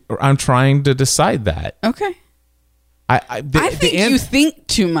 I'm trying to decide that. Okay. I think you think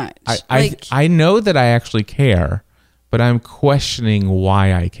too much. I know that I actually care, but I'm questioning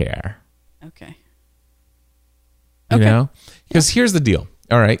why I care. Okay. You know? Because here's the deal.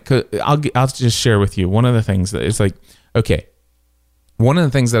 All right. 'Cause I'll just share with you one of the things that it's like, okay, one of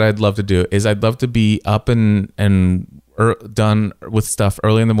the things that I'd love to do is I'd love to be up and done with stuff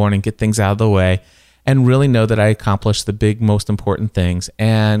early in the morning, get things out of the way, and really know that I accomplished the big, most important things.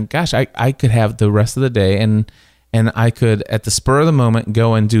 And gosh, I could have the rest of the day and I could, at the spur of the moment,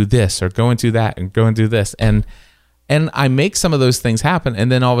 go and do this or go and do that and go and do this. And I make some of those things happen. And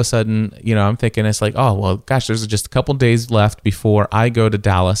then all of a sudden, I'm thinking it's like, oh, well, gosh, there's just a couple days left before I go to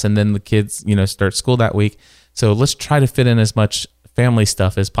Dallas. And then the kids, start school that week. So let's try to fit in as much family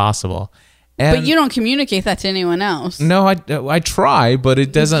stuff as possible. But you don't communicate that to anyone else. No, I try, but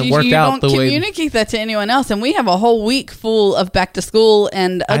it doesn't work out the way. You don't communicate that to anyone else. And we have a whole week full of back to school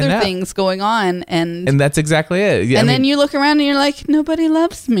and other things going on. And that's exactly it. Yeah, then you look around and you're like, nobody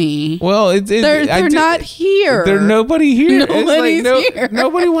loves me. Well, they're not here. There's nobody here. Nobody's here.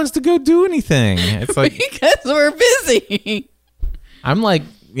 Nobody wants to go do anything. It's like because we're busy. I'm like,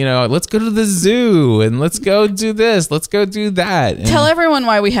 let's go to the zoo and let's go do this. Let's go do that. And tell everyone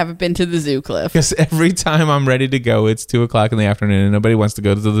why we haven't been to the zoo, Cliff. Because every time I'm ready to go, it's 2:00 in the afternoon and nobody wants to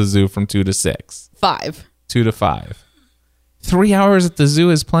go to the zoo from 2 to 6. 5. 2 to 5. 3 hours at the zoo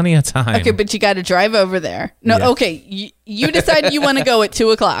is plenty of time. Okay, but you got to drive over there. No, yeah. Okay. You decide you want to go at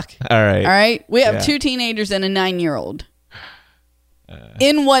 2:00. All right. All right. We have 2 teenagers and a 9-year-old.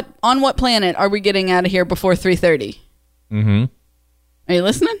 On what planet are we getting out of here before 3:30? Mm-hmm. Are you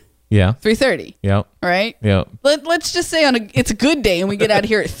listening? Yeah. 3:30. Yep. Right? Yep. Let's just say it's a good day and we get out of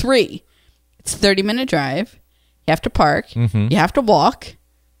here at 3. It's a 30-minute drive. You have to park. Mm-hmm. You have to walk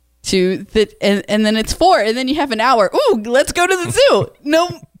to and then it's 4 and then you have an hour. Ooh, let's go to the zoo. No,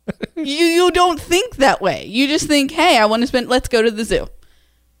 you don't think that way. You just think, hey, let's go to the zoo.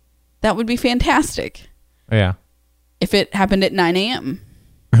 That would be fantastic. Yeah. If it happened at 9 a.m.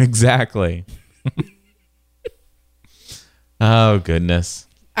 Exactly. Oh, goodness.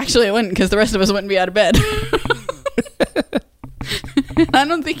 Actually, it wouldn't because the rest of us wouldn't be out of bed. I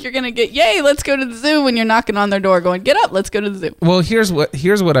don't think you're going to get, yay, let's go to the zoo when you're knocking on their door going, get up, let's go to the zoo. Well, here's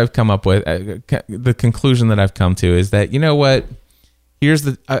what I've come up with. The conclusion that I've come to is that, you know what? We're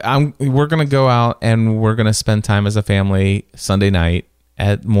going to go out and we're going to spend time as a family Sunday night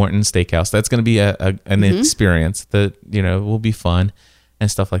at Morton's Steakhouse. That's going to be an experience that, will be fun and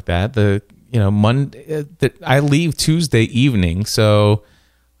stuff like that. Monday that I leave Tuesday evening, so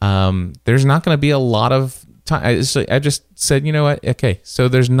there's not going to be a lot of time. I just said, you know what? Okay, so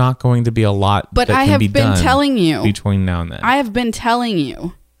there's not going to be a lot. But I have been telling you between now and then. I have been telling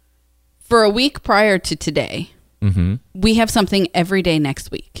you for a week prior to today. Mm-hmm. We have something every day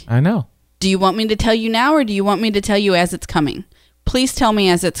next week. I know. Do you want me to tell you now, or do you want me to tell you as it's coming? Please tell me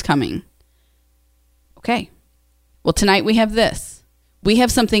as it's coming. Okay. Well, tonight we have this. We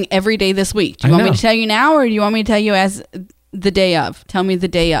have something every day this week. Do you want me to tell you now, or do you want me to tell you as the day of? Tell me the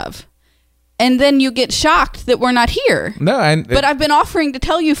day of. And then you get shocked that we're not here. No, but I've been offering to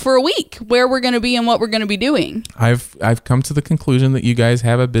tell you for a week where we're going to be and what we're going to be doing. I've come to the conclusion that you guys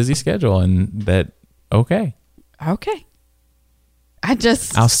have a busy schedule and that, okay. Okay.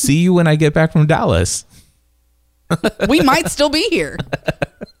 I'll see you when I get back from Dallas. We might still be here.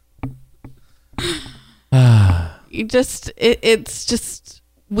 It's just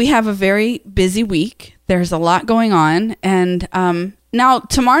we have a very busy week. There's a lot going on, and now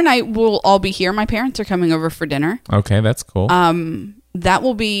tomorrow night we'll all be here. My parents are coming over for dinner. Okay, that's cool. That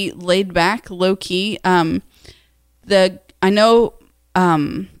will be laid back, low key. I know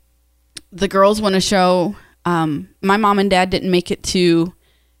the girls want to show. My mom and dad didn't make it to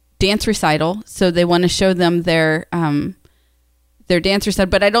dance recital, so they want to show them their dance recital,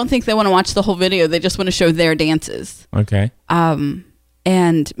 but I don't think they want to watch the whole video. They just want to show their dances. Okay.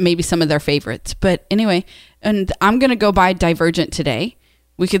 And maybe some of their favorites. But anyway, and I'm going to go buy Divergent today.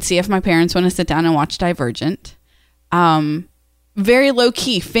 We could see if my parents want to sit down and watch Divergent. Very low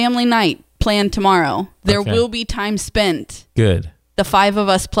key family night planned tomorrow. There will be time spent. Good. The 5 of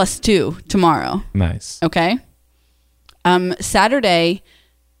us plus 2 tomorrow. Nice. Okay. Saturday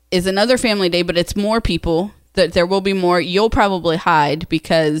is another family day, but it's more people. There will be more. You'll probably hide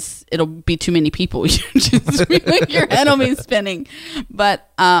because it'll be too many people. Your head will be spinning. But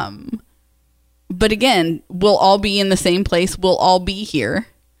But again, we'll all be in the same place. We'll all be here.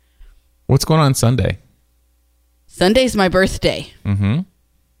 What's going on Sunday? Sunday's my birthday. Mm-hmm.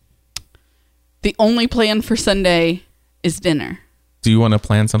 The only plan for Sunday is dinner. Do you want to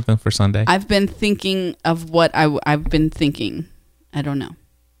plan something for Sunday? I've been thinking of what I've been thinking. I don't know.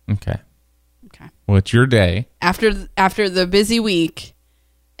 Okay. Okay. Well, it's your day. After the busy week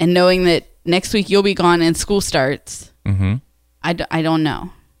and knowing that next week you'll be gone and school starts, Mm-hmm. I don't know.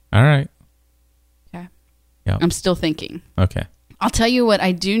 All right. Okay. Yeah. I'm still thinking. Okay. I'll tell you what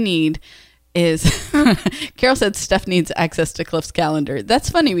I do need is Carol said Steph needs access to Cliff's calendar. That's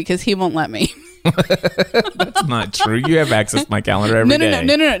funny because he won't let me. That's not true. You have access to my calendar every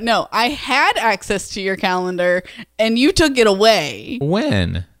day. No. I had access to your calendar and you took it away.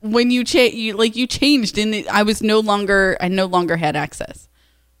 When? When you changed and I no longer had access.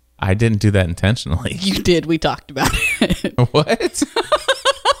 I didn't do that intentionally. You did. We talked about it. What?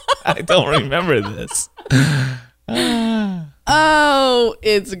 I don't remember this. Oh,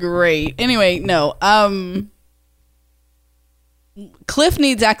 it's great. Anyway, no. Cliff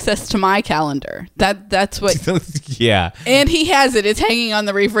needs access to my calendar. That's what. Yeah. And he has it. It's hanging on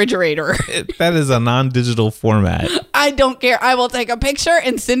the refrigerator. That is a non-digital format. I don't care. I will take a picture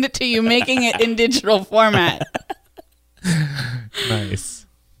and send it to you, making it in digital format. Nice.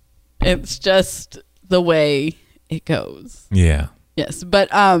 It's just the way it goes. Yeah. Yes,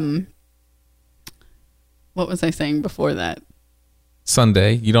 but what was I saying before that?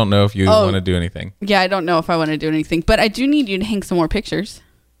 Sunday, you don't know if you want to do anything. Yeah, I don't know if I want to do anything, but I do need you to hang some more pictures.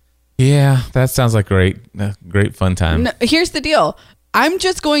 Yeah, that sounds like great fun time. No, here's the deal. I'm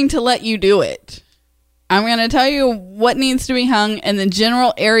just going to let you do it. I'm going to tell you what needs to be hung and the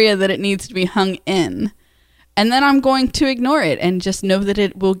general area that it needs to be hung in. And then I'm going to ignore it and just know that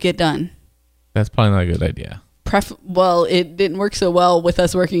it will get done. That's probably not a good idea. Well, it didn't work so well with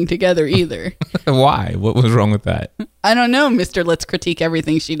us working together either. Why? What was wrong with that? I don't know, Mr. Let's critique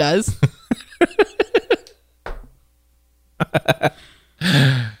everything she does.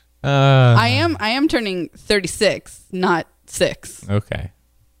 I am turning 36, not 6. Okay.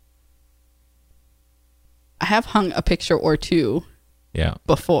 I have hung a picture or two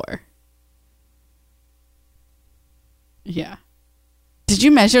before. Yeah. Did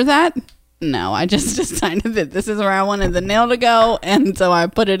you measure that? No, I just decided that this is where I wanted the nail to go, and so I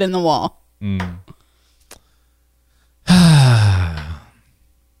put it in the wall.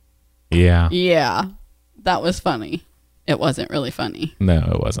 Yeah. Yeah. That was funny. It wasn't really funny. No,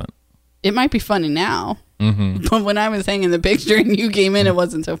 it wasn't. It might be funny now, but when I was hanging the picture and you came in, it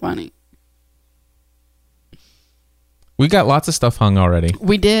wasn't so funny. We got lots of stuff hung already.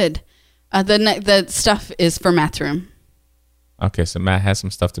 We did. The stuff is for Matt's room. Okay, so Matt has some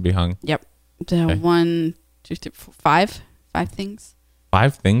stuff to be hung. Yep. 1, 2, 3, 4, 5 things.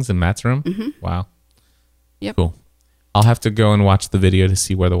 5 things in Matt's room? Mm-hmm. Wow. Yep. Cool. I'll have to go and watch the video to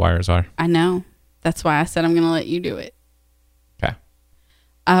see where the wires are. I know. That's why I said I'm going to let you do it. Okay.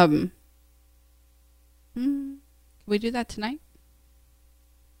 Can we do that tonight?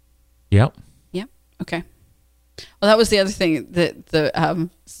 Yep. Yep. Okay. Well, that was the other thing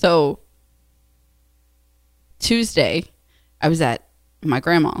so Tuesday I was at my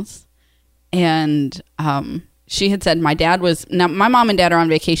grandma's and she had said my mom and dad are on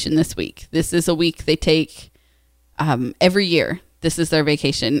vacation this week. This is a week they take every year. This is their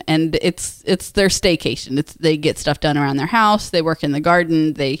vacation and it's their staycation. They get stuff done around their house. They work in the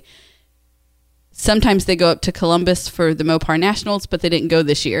garden. Sometimes they go up to Columbus for the Mopar Nationals, but they didn't go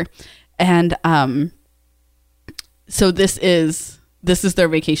this year. And so this is their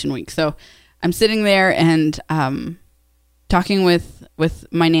vacation week. So I'm sitting there and talking with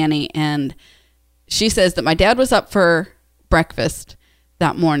my nanny, and she says that my dad was up for breakfast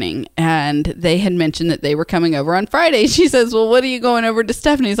that morning, and they had mentioned that they were coming over on Friday. She says, well, what are you going over to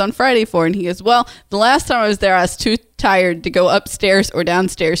Stephanie's on Friday for? And he goes, well, the last time I was there, I was too tired to go upstairs or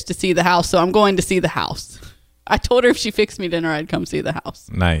downstairs to see the house, so I'm going to see the house. I told her if she fixed me dinner, I'd come see the house.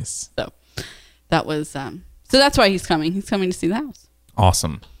 Nice. So that was so that's why he's coming. He's coming to see the house.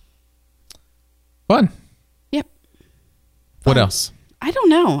 Awesome. Fun. Yep. What else? I don't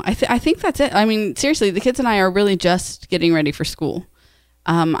know. I think that's it. I mean, seriously, the kids and I are really just getting ready for school.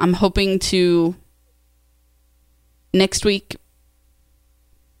 I'm hoping to next week.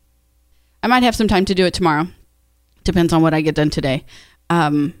 I might have some time to do it tomorrow. Depends on what I get done today.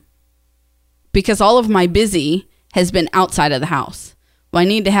 Because all of my busy has been outside of the house. Well, I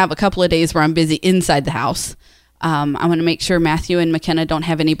need to have a couple of days where I'm busy inside the house. I want to make sure Matthew and McKenna don't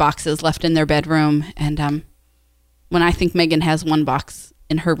have any boxes left in their bedroom. And when I think Megan has one box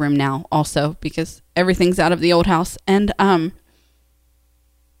in her room now also, because everything's out of the old house. And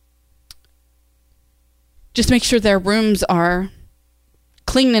just make sure their rooms are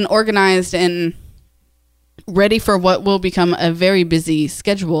clean and organized and ready for what will become a very busy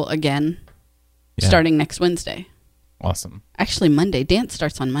schedule again, starting next Wednesday. Awesome. Actually, Monday. Dance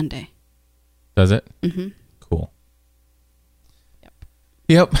starts on Monday. Does it? Mm-hmm. Cool.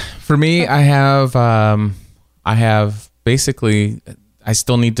 Yep. For me, I have basically, I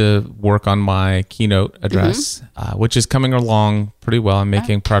still need to work on my keynote address, which is coming along pretty well. I'm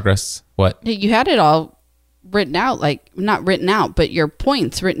making progress. What? You had it all written out, like not written out, but your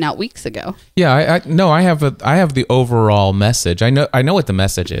points written out weeks ago. Yeah, I have the overall message. I know what the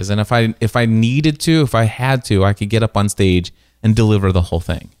message is, and if I needed to, if I had to, I could get up on stage and deliver the whole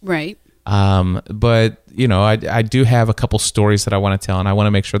thing. Right. But I do have a couple stories that I want to tell, and I want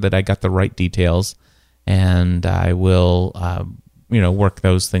to make sure that I got the right details, and I will work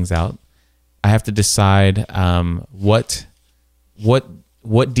those things out. I have to decide what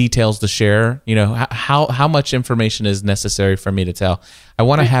details to share, how much information is necessary for me to tell. I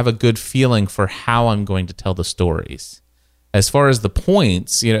want to have a good feeling for how I'm going to tell the stories. As far as the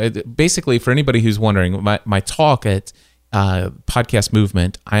points, basically for anybody who's wondering, my talk at Podcast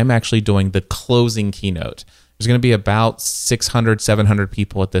Movement, I am actually doing the closing keynote. There's going to be about 600, 700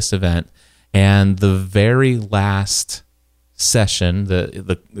 people at this event. And the very last session,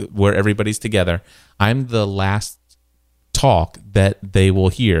 the where everybody's together, I'm the last talk that they will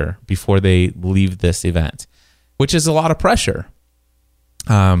hear before they leave this event, which is a lot of pressure.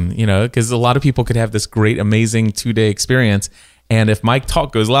 Because a lot of people could have this great, amazing 2-day experience, and if my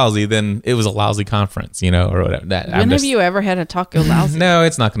talk goes lousy, then it was a lousy conference, or whatever. When have you ever had a talk go lousy? No,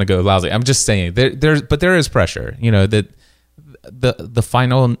 it's not going to go lousy. I'm just saying there is pressure. That the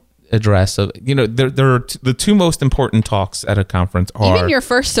final address of there are the two most important talks at a conference are even your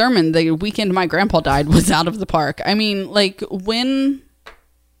first sermon, the weekend my grandpa died, was out of the park. I mean, like when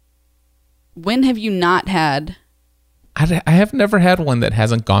have you not had? I have never had one that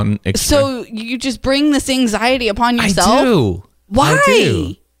hasn't gone extreme. So you just bring this anxiety upon yourself? I do.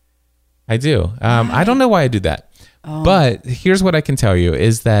 Why? I do. I don't know why I do that. Oh. But here's what I can tell you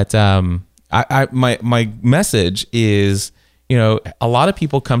is that my message is, a lot of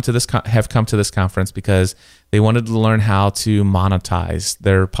people have come to this conference because they wanted to learn how to monetize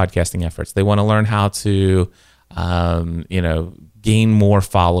their podcasting efforts. They want to learn how to, gain more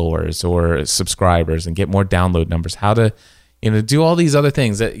followers or subscribers and get more download numbers. How to, do all these other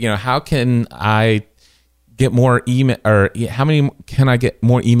things. That how can I get more email, or how many can I get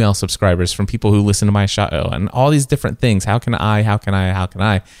more email subscribers from people who listen to my show, and all these different things. How can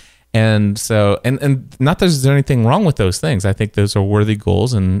I? And so, and not that there's anything wrong with those things. I think those are worthy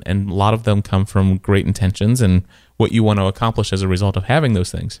goals, and a lot of them come from great intentions and what you want to accomplish as a result of having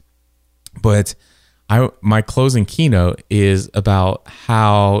those things. But my closing keynote is about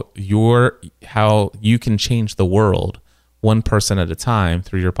how you can change the world one person at a time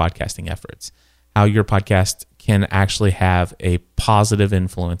through your podcasting efforts. How your podcast can actually have a positive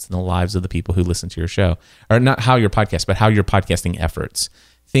influence in the lives of the people who listen to your show. Or not how your podcast, but how your podcasting efforts.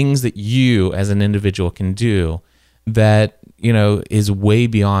 Things that you as an individual can do that, is way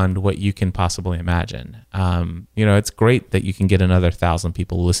beyond what you can possibly imagine. It's great that you can get another 1,000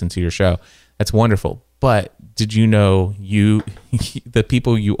 people to listen to your show. That's wonderful. But did you know the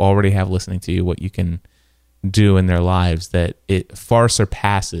people you already have listening to you, what you can do in their lives, that it far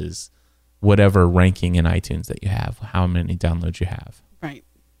surpasses whatever ranking in iTunes that you have, how many downloads you have. Right.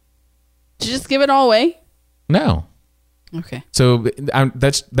 Did you just give it all away? No. Okay. So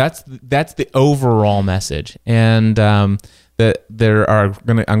that's the overall message, and that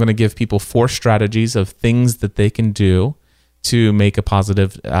I'm going to give people 4 strategies of things that they can do to make a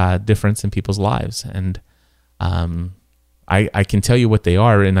positive difference in people's lives, and I can tell you what they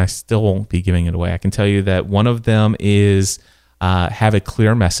are, and I still won't be giving it away. I can tell you that one of them is have a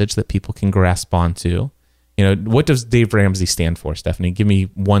clear message that people can grasp onto. What does Dave Ramsey stand for, Stephanie? Give me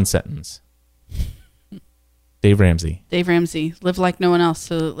one sentence. Dave Ramsey. Dave Ramsey. Live like no one else,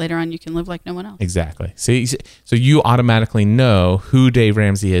 so that later on you can live like no one else. Exactly. See, so you automatically know who Dave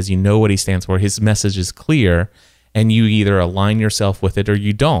Ramsey is. You know what he stands for. His message is clear, and you either align yourself with it or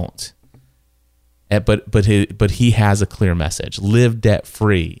you don't. But he has a clear message. Live debt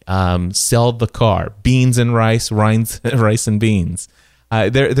free. Sell the car. Beans and rice. Rice and beans.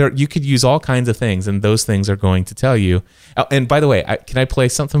 You could use all kinds of things, and those things are going to tell you. Oh, and by the way, can I play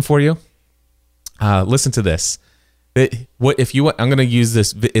something for you? Listen to this. What if you want? I'm going to use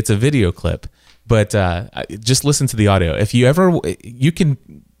this. It's a video clip, but just listen to the audio. If you can.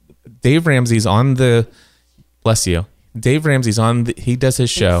 Dave Ramsey's on the. Bless you. Dave Ramsey's on. He does his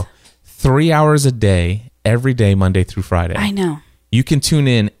show 3 hours a day, every day, Monday through Friday. I know. You can tune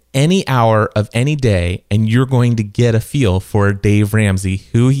in any hour of any day, and you're going to get a feel for Dave Ramsey,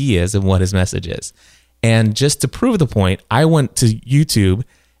 who he is and what his message is. And just to prove the point, I went to YouTube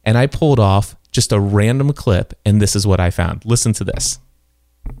and I pulled off just a random clip, and this is what I found. Listen to this.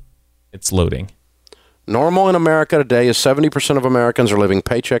 It's loading. Normal in America today is 70% of Americans are living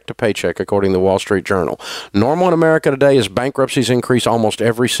paycheck to paycheck, according to the Wall Street Journal. Normal in America today is bankruptcies increase almost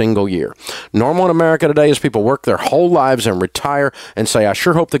every single year. Normal in America today is people work their whole lives and retire and say, I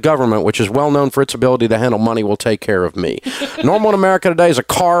sure hope the government, which is well known for its ability to handle money, will take care of me. Normal in America today is a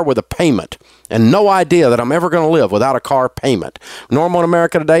car with a payment and no idea that I'm ever going to live without a car payment. Normal in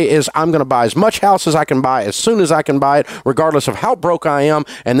America today is I'm going to buy as much house as I can buy as soon as I can buy it, regardless of how broke I am,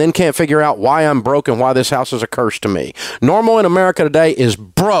 and then can't figure out why I'm broke and why this house is a curse to me. Normal in America today is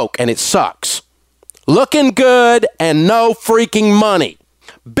broke, and it sucks. Looking good and no freaking money.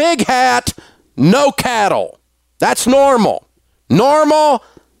 Big hat, no cattle. That's normal. Normal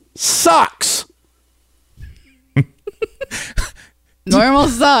sucks. Normal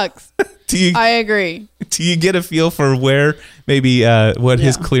sucks. I agree. Do you get a feel for where maybe what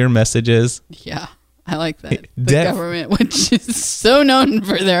his clear message is? Yeah, I like that. The government, which is so known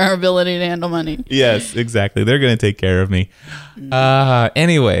for their ability to handle money. Yes, exactly. They're going to take care of me.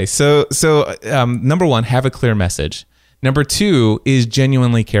 Anyway, so number one, have a clear message. Number two is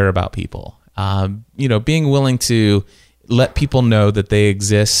genuinely care about people. Being willing to let people know that they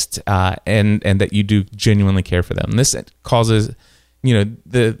exist and that you do genuinely care for them. This causes,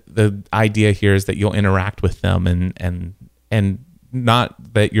 the idea here is that you'll interact with them and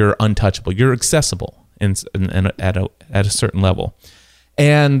not that you're untouchable. You're accessible at a certain level.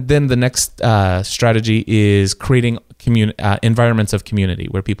 And then the next strategy is creating environments of community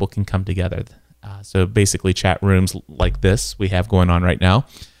where people can come together. So basically chat rooms like this we have going on right now,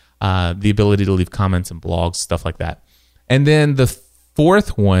 the ability to leave comments and blogs, stuff like that. And then the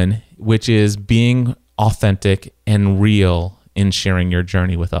fourth one, which is being authentic and real in sharing your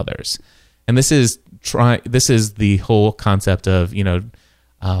journey with others. And this is the whole concept of, you don't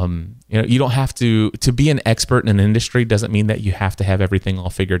have to be an expert in an industry doesn't mean that you have to have everything all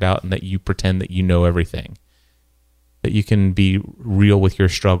figured out and that you pretend that you know everything. That you can be real with your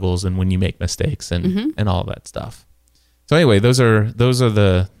struggles and when you make mistakes and all of that stuff. So anyway, those are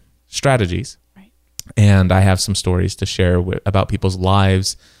the strategies. Right. And I have some stories to share about people's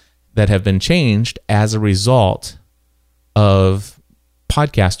lives that have been changed as a result of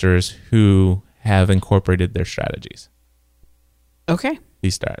podcasters who have incorporated their strategies. Okay.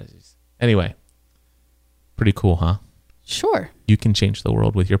 These strategies. Anyway, pretty cool, huh? Sure. You can change the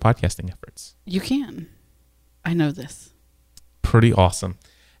world with your podcasting efforts. You can. I know this. Pretty awesome.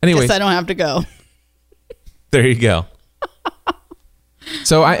 Anyway, guess I don't have to go. There you go.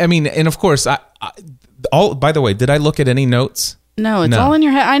 So I mean, and of course, by the way, did I look at any notes? No, it's all in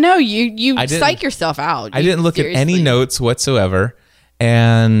your head. I know you psych yourself out. I didn't look at any notes whatsoever,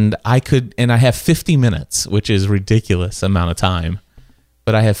 and I have 50 minutes, which is ridiculous amount of time,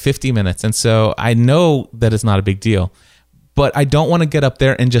 but I have 50 minutes, and so I know that it's not a big deal, but I don't want to get up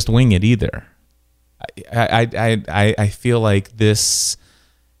there and just wing it either. I feel like this,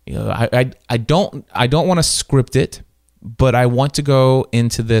 I don't want to script it, but I want to go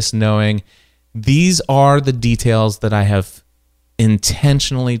into this knowing these are the details that I have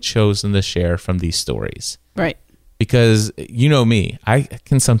intentionally chosen to share from these stories. Right. Because you know me, I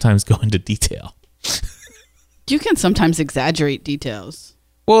can sometimes go into detail. You can sometimes exaggerate details.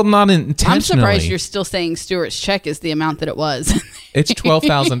 Well, not intentionally. I'm surprised you're still saying Stewart's check is the amount that it was. It's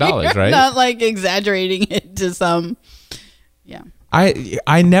 $12,000, right? Not like exaggerating it to some. Yeah.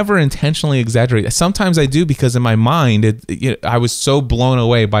 I never intentionally exaggerate. Sometimes I do because in my mind, I was so blown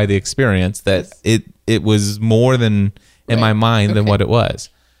away by the experience that it was more than in my mind than what it was.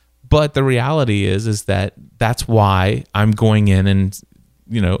 But the reality is that that's why I'm going in and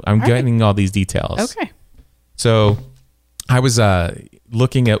I'm getting all these details. Okay. So I was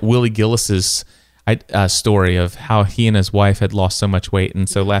looking at Willie Gillis's story of how he and his wife had lost so much weight, and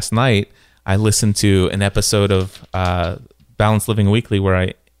so last night I listened to an episode of Balanced Living Weekly where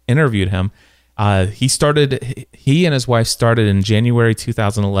I interviewed him. He and his wife started in January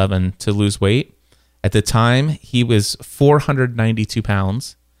 2011 to lose weight. At the time, he was 492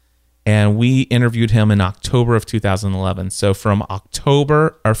 pounds, and we interviewed him in October of 2011. So from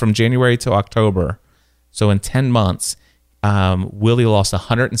January to October, so in 10 months, Willie lost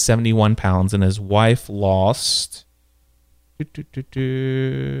 171 pounds, and his wife lost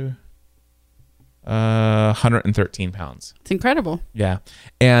 113 pounds. It's incredible. Yeah.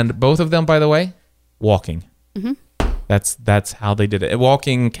 And both of them, by the way, walking. Mm-hmm. That's how they did it.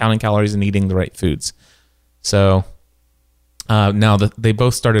 Walking, counting calories, and eating the right foods. So Now, they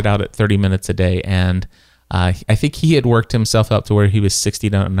both started out at 30 minutes a day, and I think he had worked himself up to where he was 60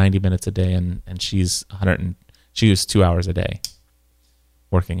 to 90 minutes a day, and she's 100. She was 2 hours a day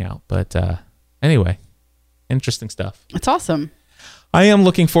working out. But anyway, interesting stuff. It's awesome. I am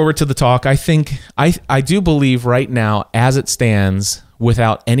looking forward to the talk. I think I do believe right now, as it stands,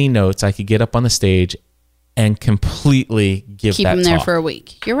 without any notes, I could get up on the stage and completely give Keep that him there talk. for a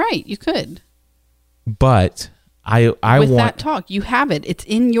week. You're right. You could. But I With want that talk, you have it. It's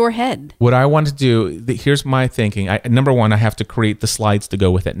in your head. what I want to do. Here's my thinking. Number one, I have to create the slides to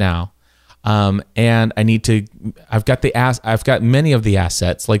go with it now, and I need to. I've got many of the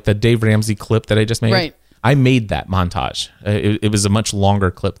assets, like the Dave Ramsey clip that I just made. Right. I made that montage. It was a much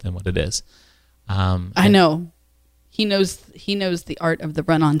longer clip than what it is. I know. He knows the art of the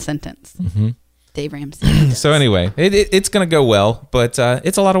run-on sentence. Mm-hmm. Dave Ramsey. So anyway, it's going to go well, but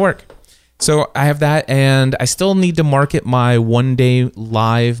it's a lot of work. So I have that, and I still need to market my one-day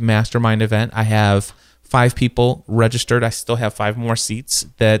live mastermind event. I have 5 people registered. I still have 5 more seats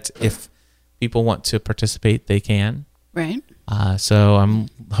that if people want to participate, they can. Right. So I'm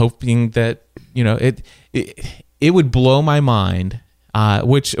hoping that, it would blow my mind,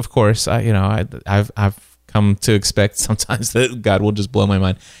 which of course, I've come to expect sometimes that God will just blow my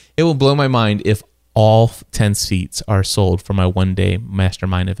mind. It will blow my mind if all 10 seats are sold for my one-day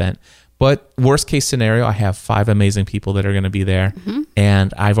mastermind event. But worst case scenario, I have 5 amazing people that are going to be there,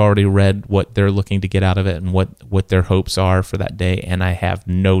 and I've already read what they're looking to get out of it and what their hopes are for that day, and I have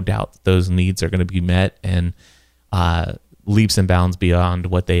no doubt those needs are going to be met and leaps and bounds beyond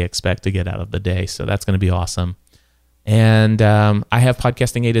what they expect to get out of the day. So that's going to be awesome. And I have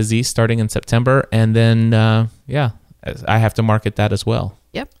Podcasting A to Z starting in September, and then I have to market that as well.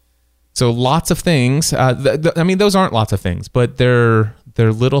 Yep. So lots of things. Those aren't lots of things, but they're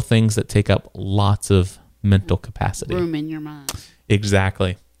little things that take up lots of mental capacity. Room in your mind.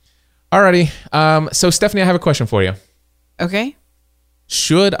 Exactly. Alrighty. So Stephanie, I have a question for you. Okay.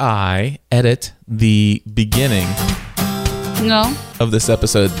 Should I edit the beginning No. of this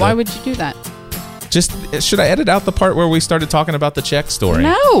episode? Why would you do that? Should I edit out the part where we started talking about the check story?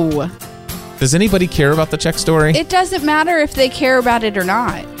 No. Does anybody care about the check story? It doesn't matter if they care about it or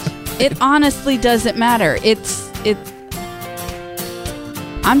not. It honestly doesn't matter.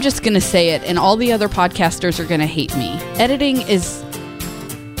 I'm just going to say it, and all the other podcasters are going to hate me. Editing is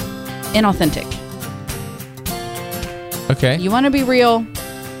inauthentic. Okay. You want to be real,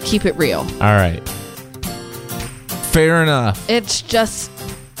 keep it real. All right. Fair enough. It's just,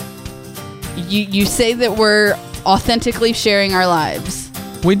 you say that we're authentically sharing our lives.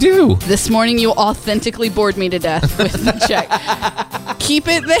 We do. This morning, you authentically bored me to death with the check. Keep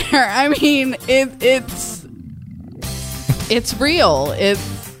it there. I mean, it's real.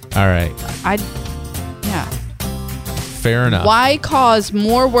 All right. Yeah. Fair enough. Why cause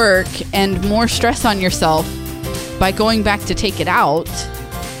more work and more stress on yourself by going back to take it out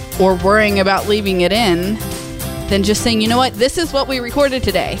or worrying about leaving it in than just saying, you know what, this is what we recorded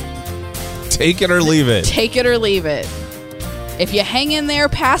today. Take it or leave it. Take it or leave it. If you hang in there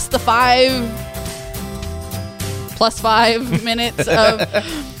past the 5 minutes of,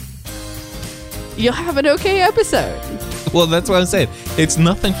 you'll have an okay epised. Well, that's what I'm saying. It's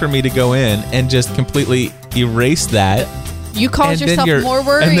nothing for me to go in and just completely erase that. You cause yourself more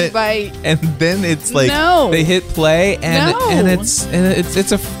worry by... And then it's like No. they hit play and No. and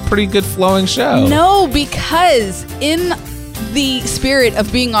it's a pretty good flowing show. No, because in the spirit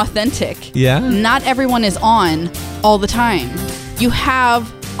of being authentic, not everyone is on all the time. You have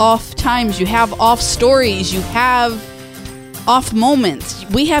off times, you have off stories, you have off moments.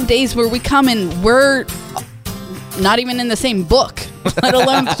 We have days where we come and we're not even in the same book, let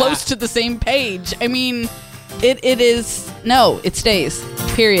alone close to the same page. I mean, it stays,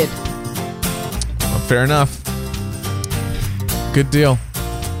 period. Well, fair enough. Good deal.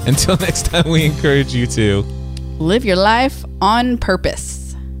 Until next time, we encourage you to live your life on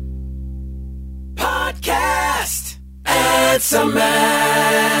purpose. Podcast. Answer Man.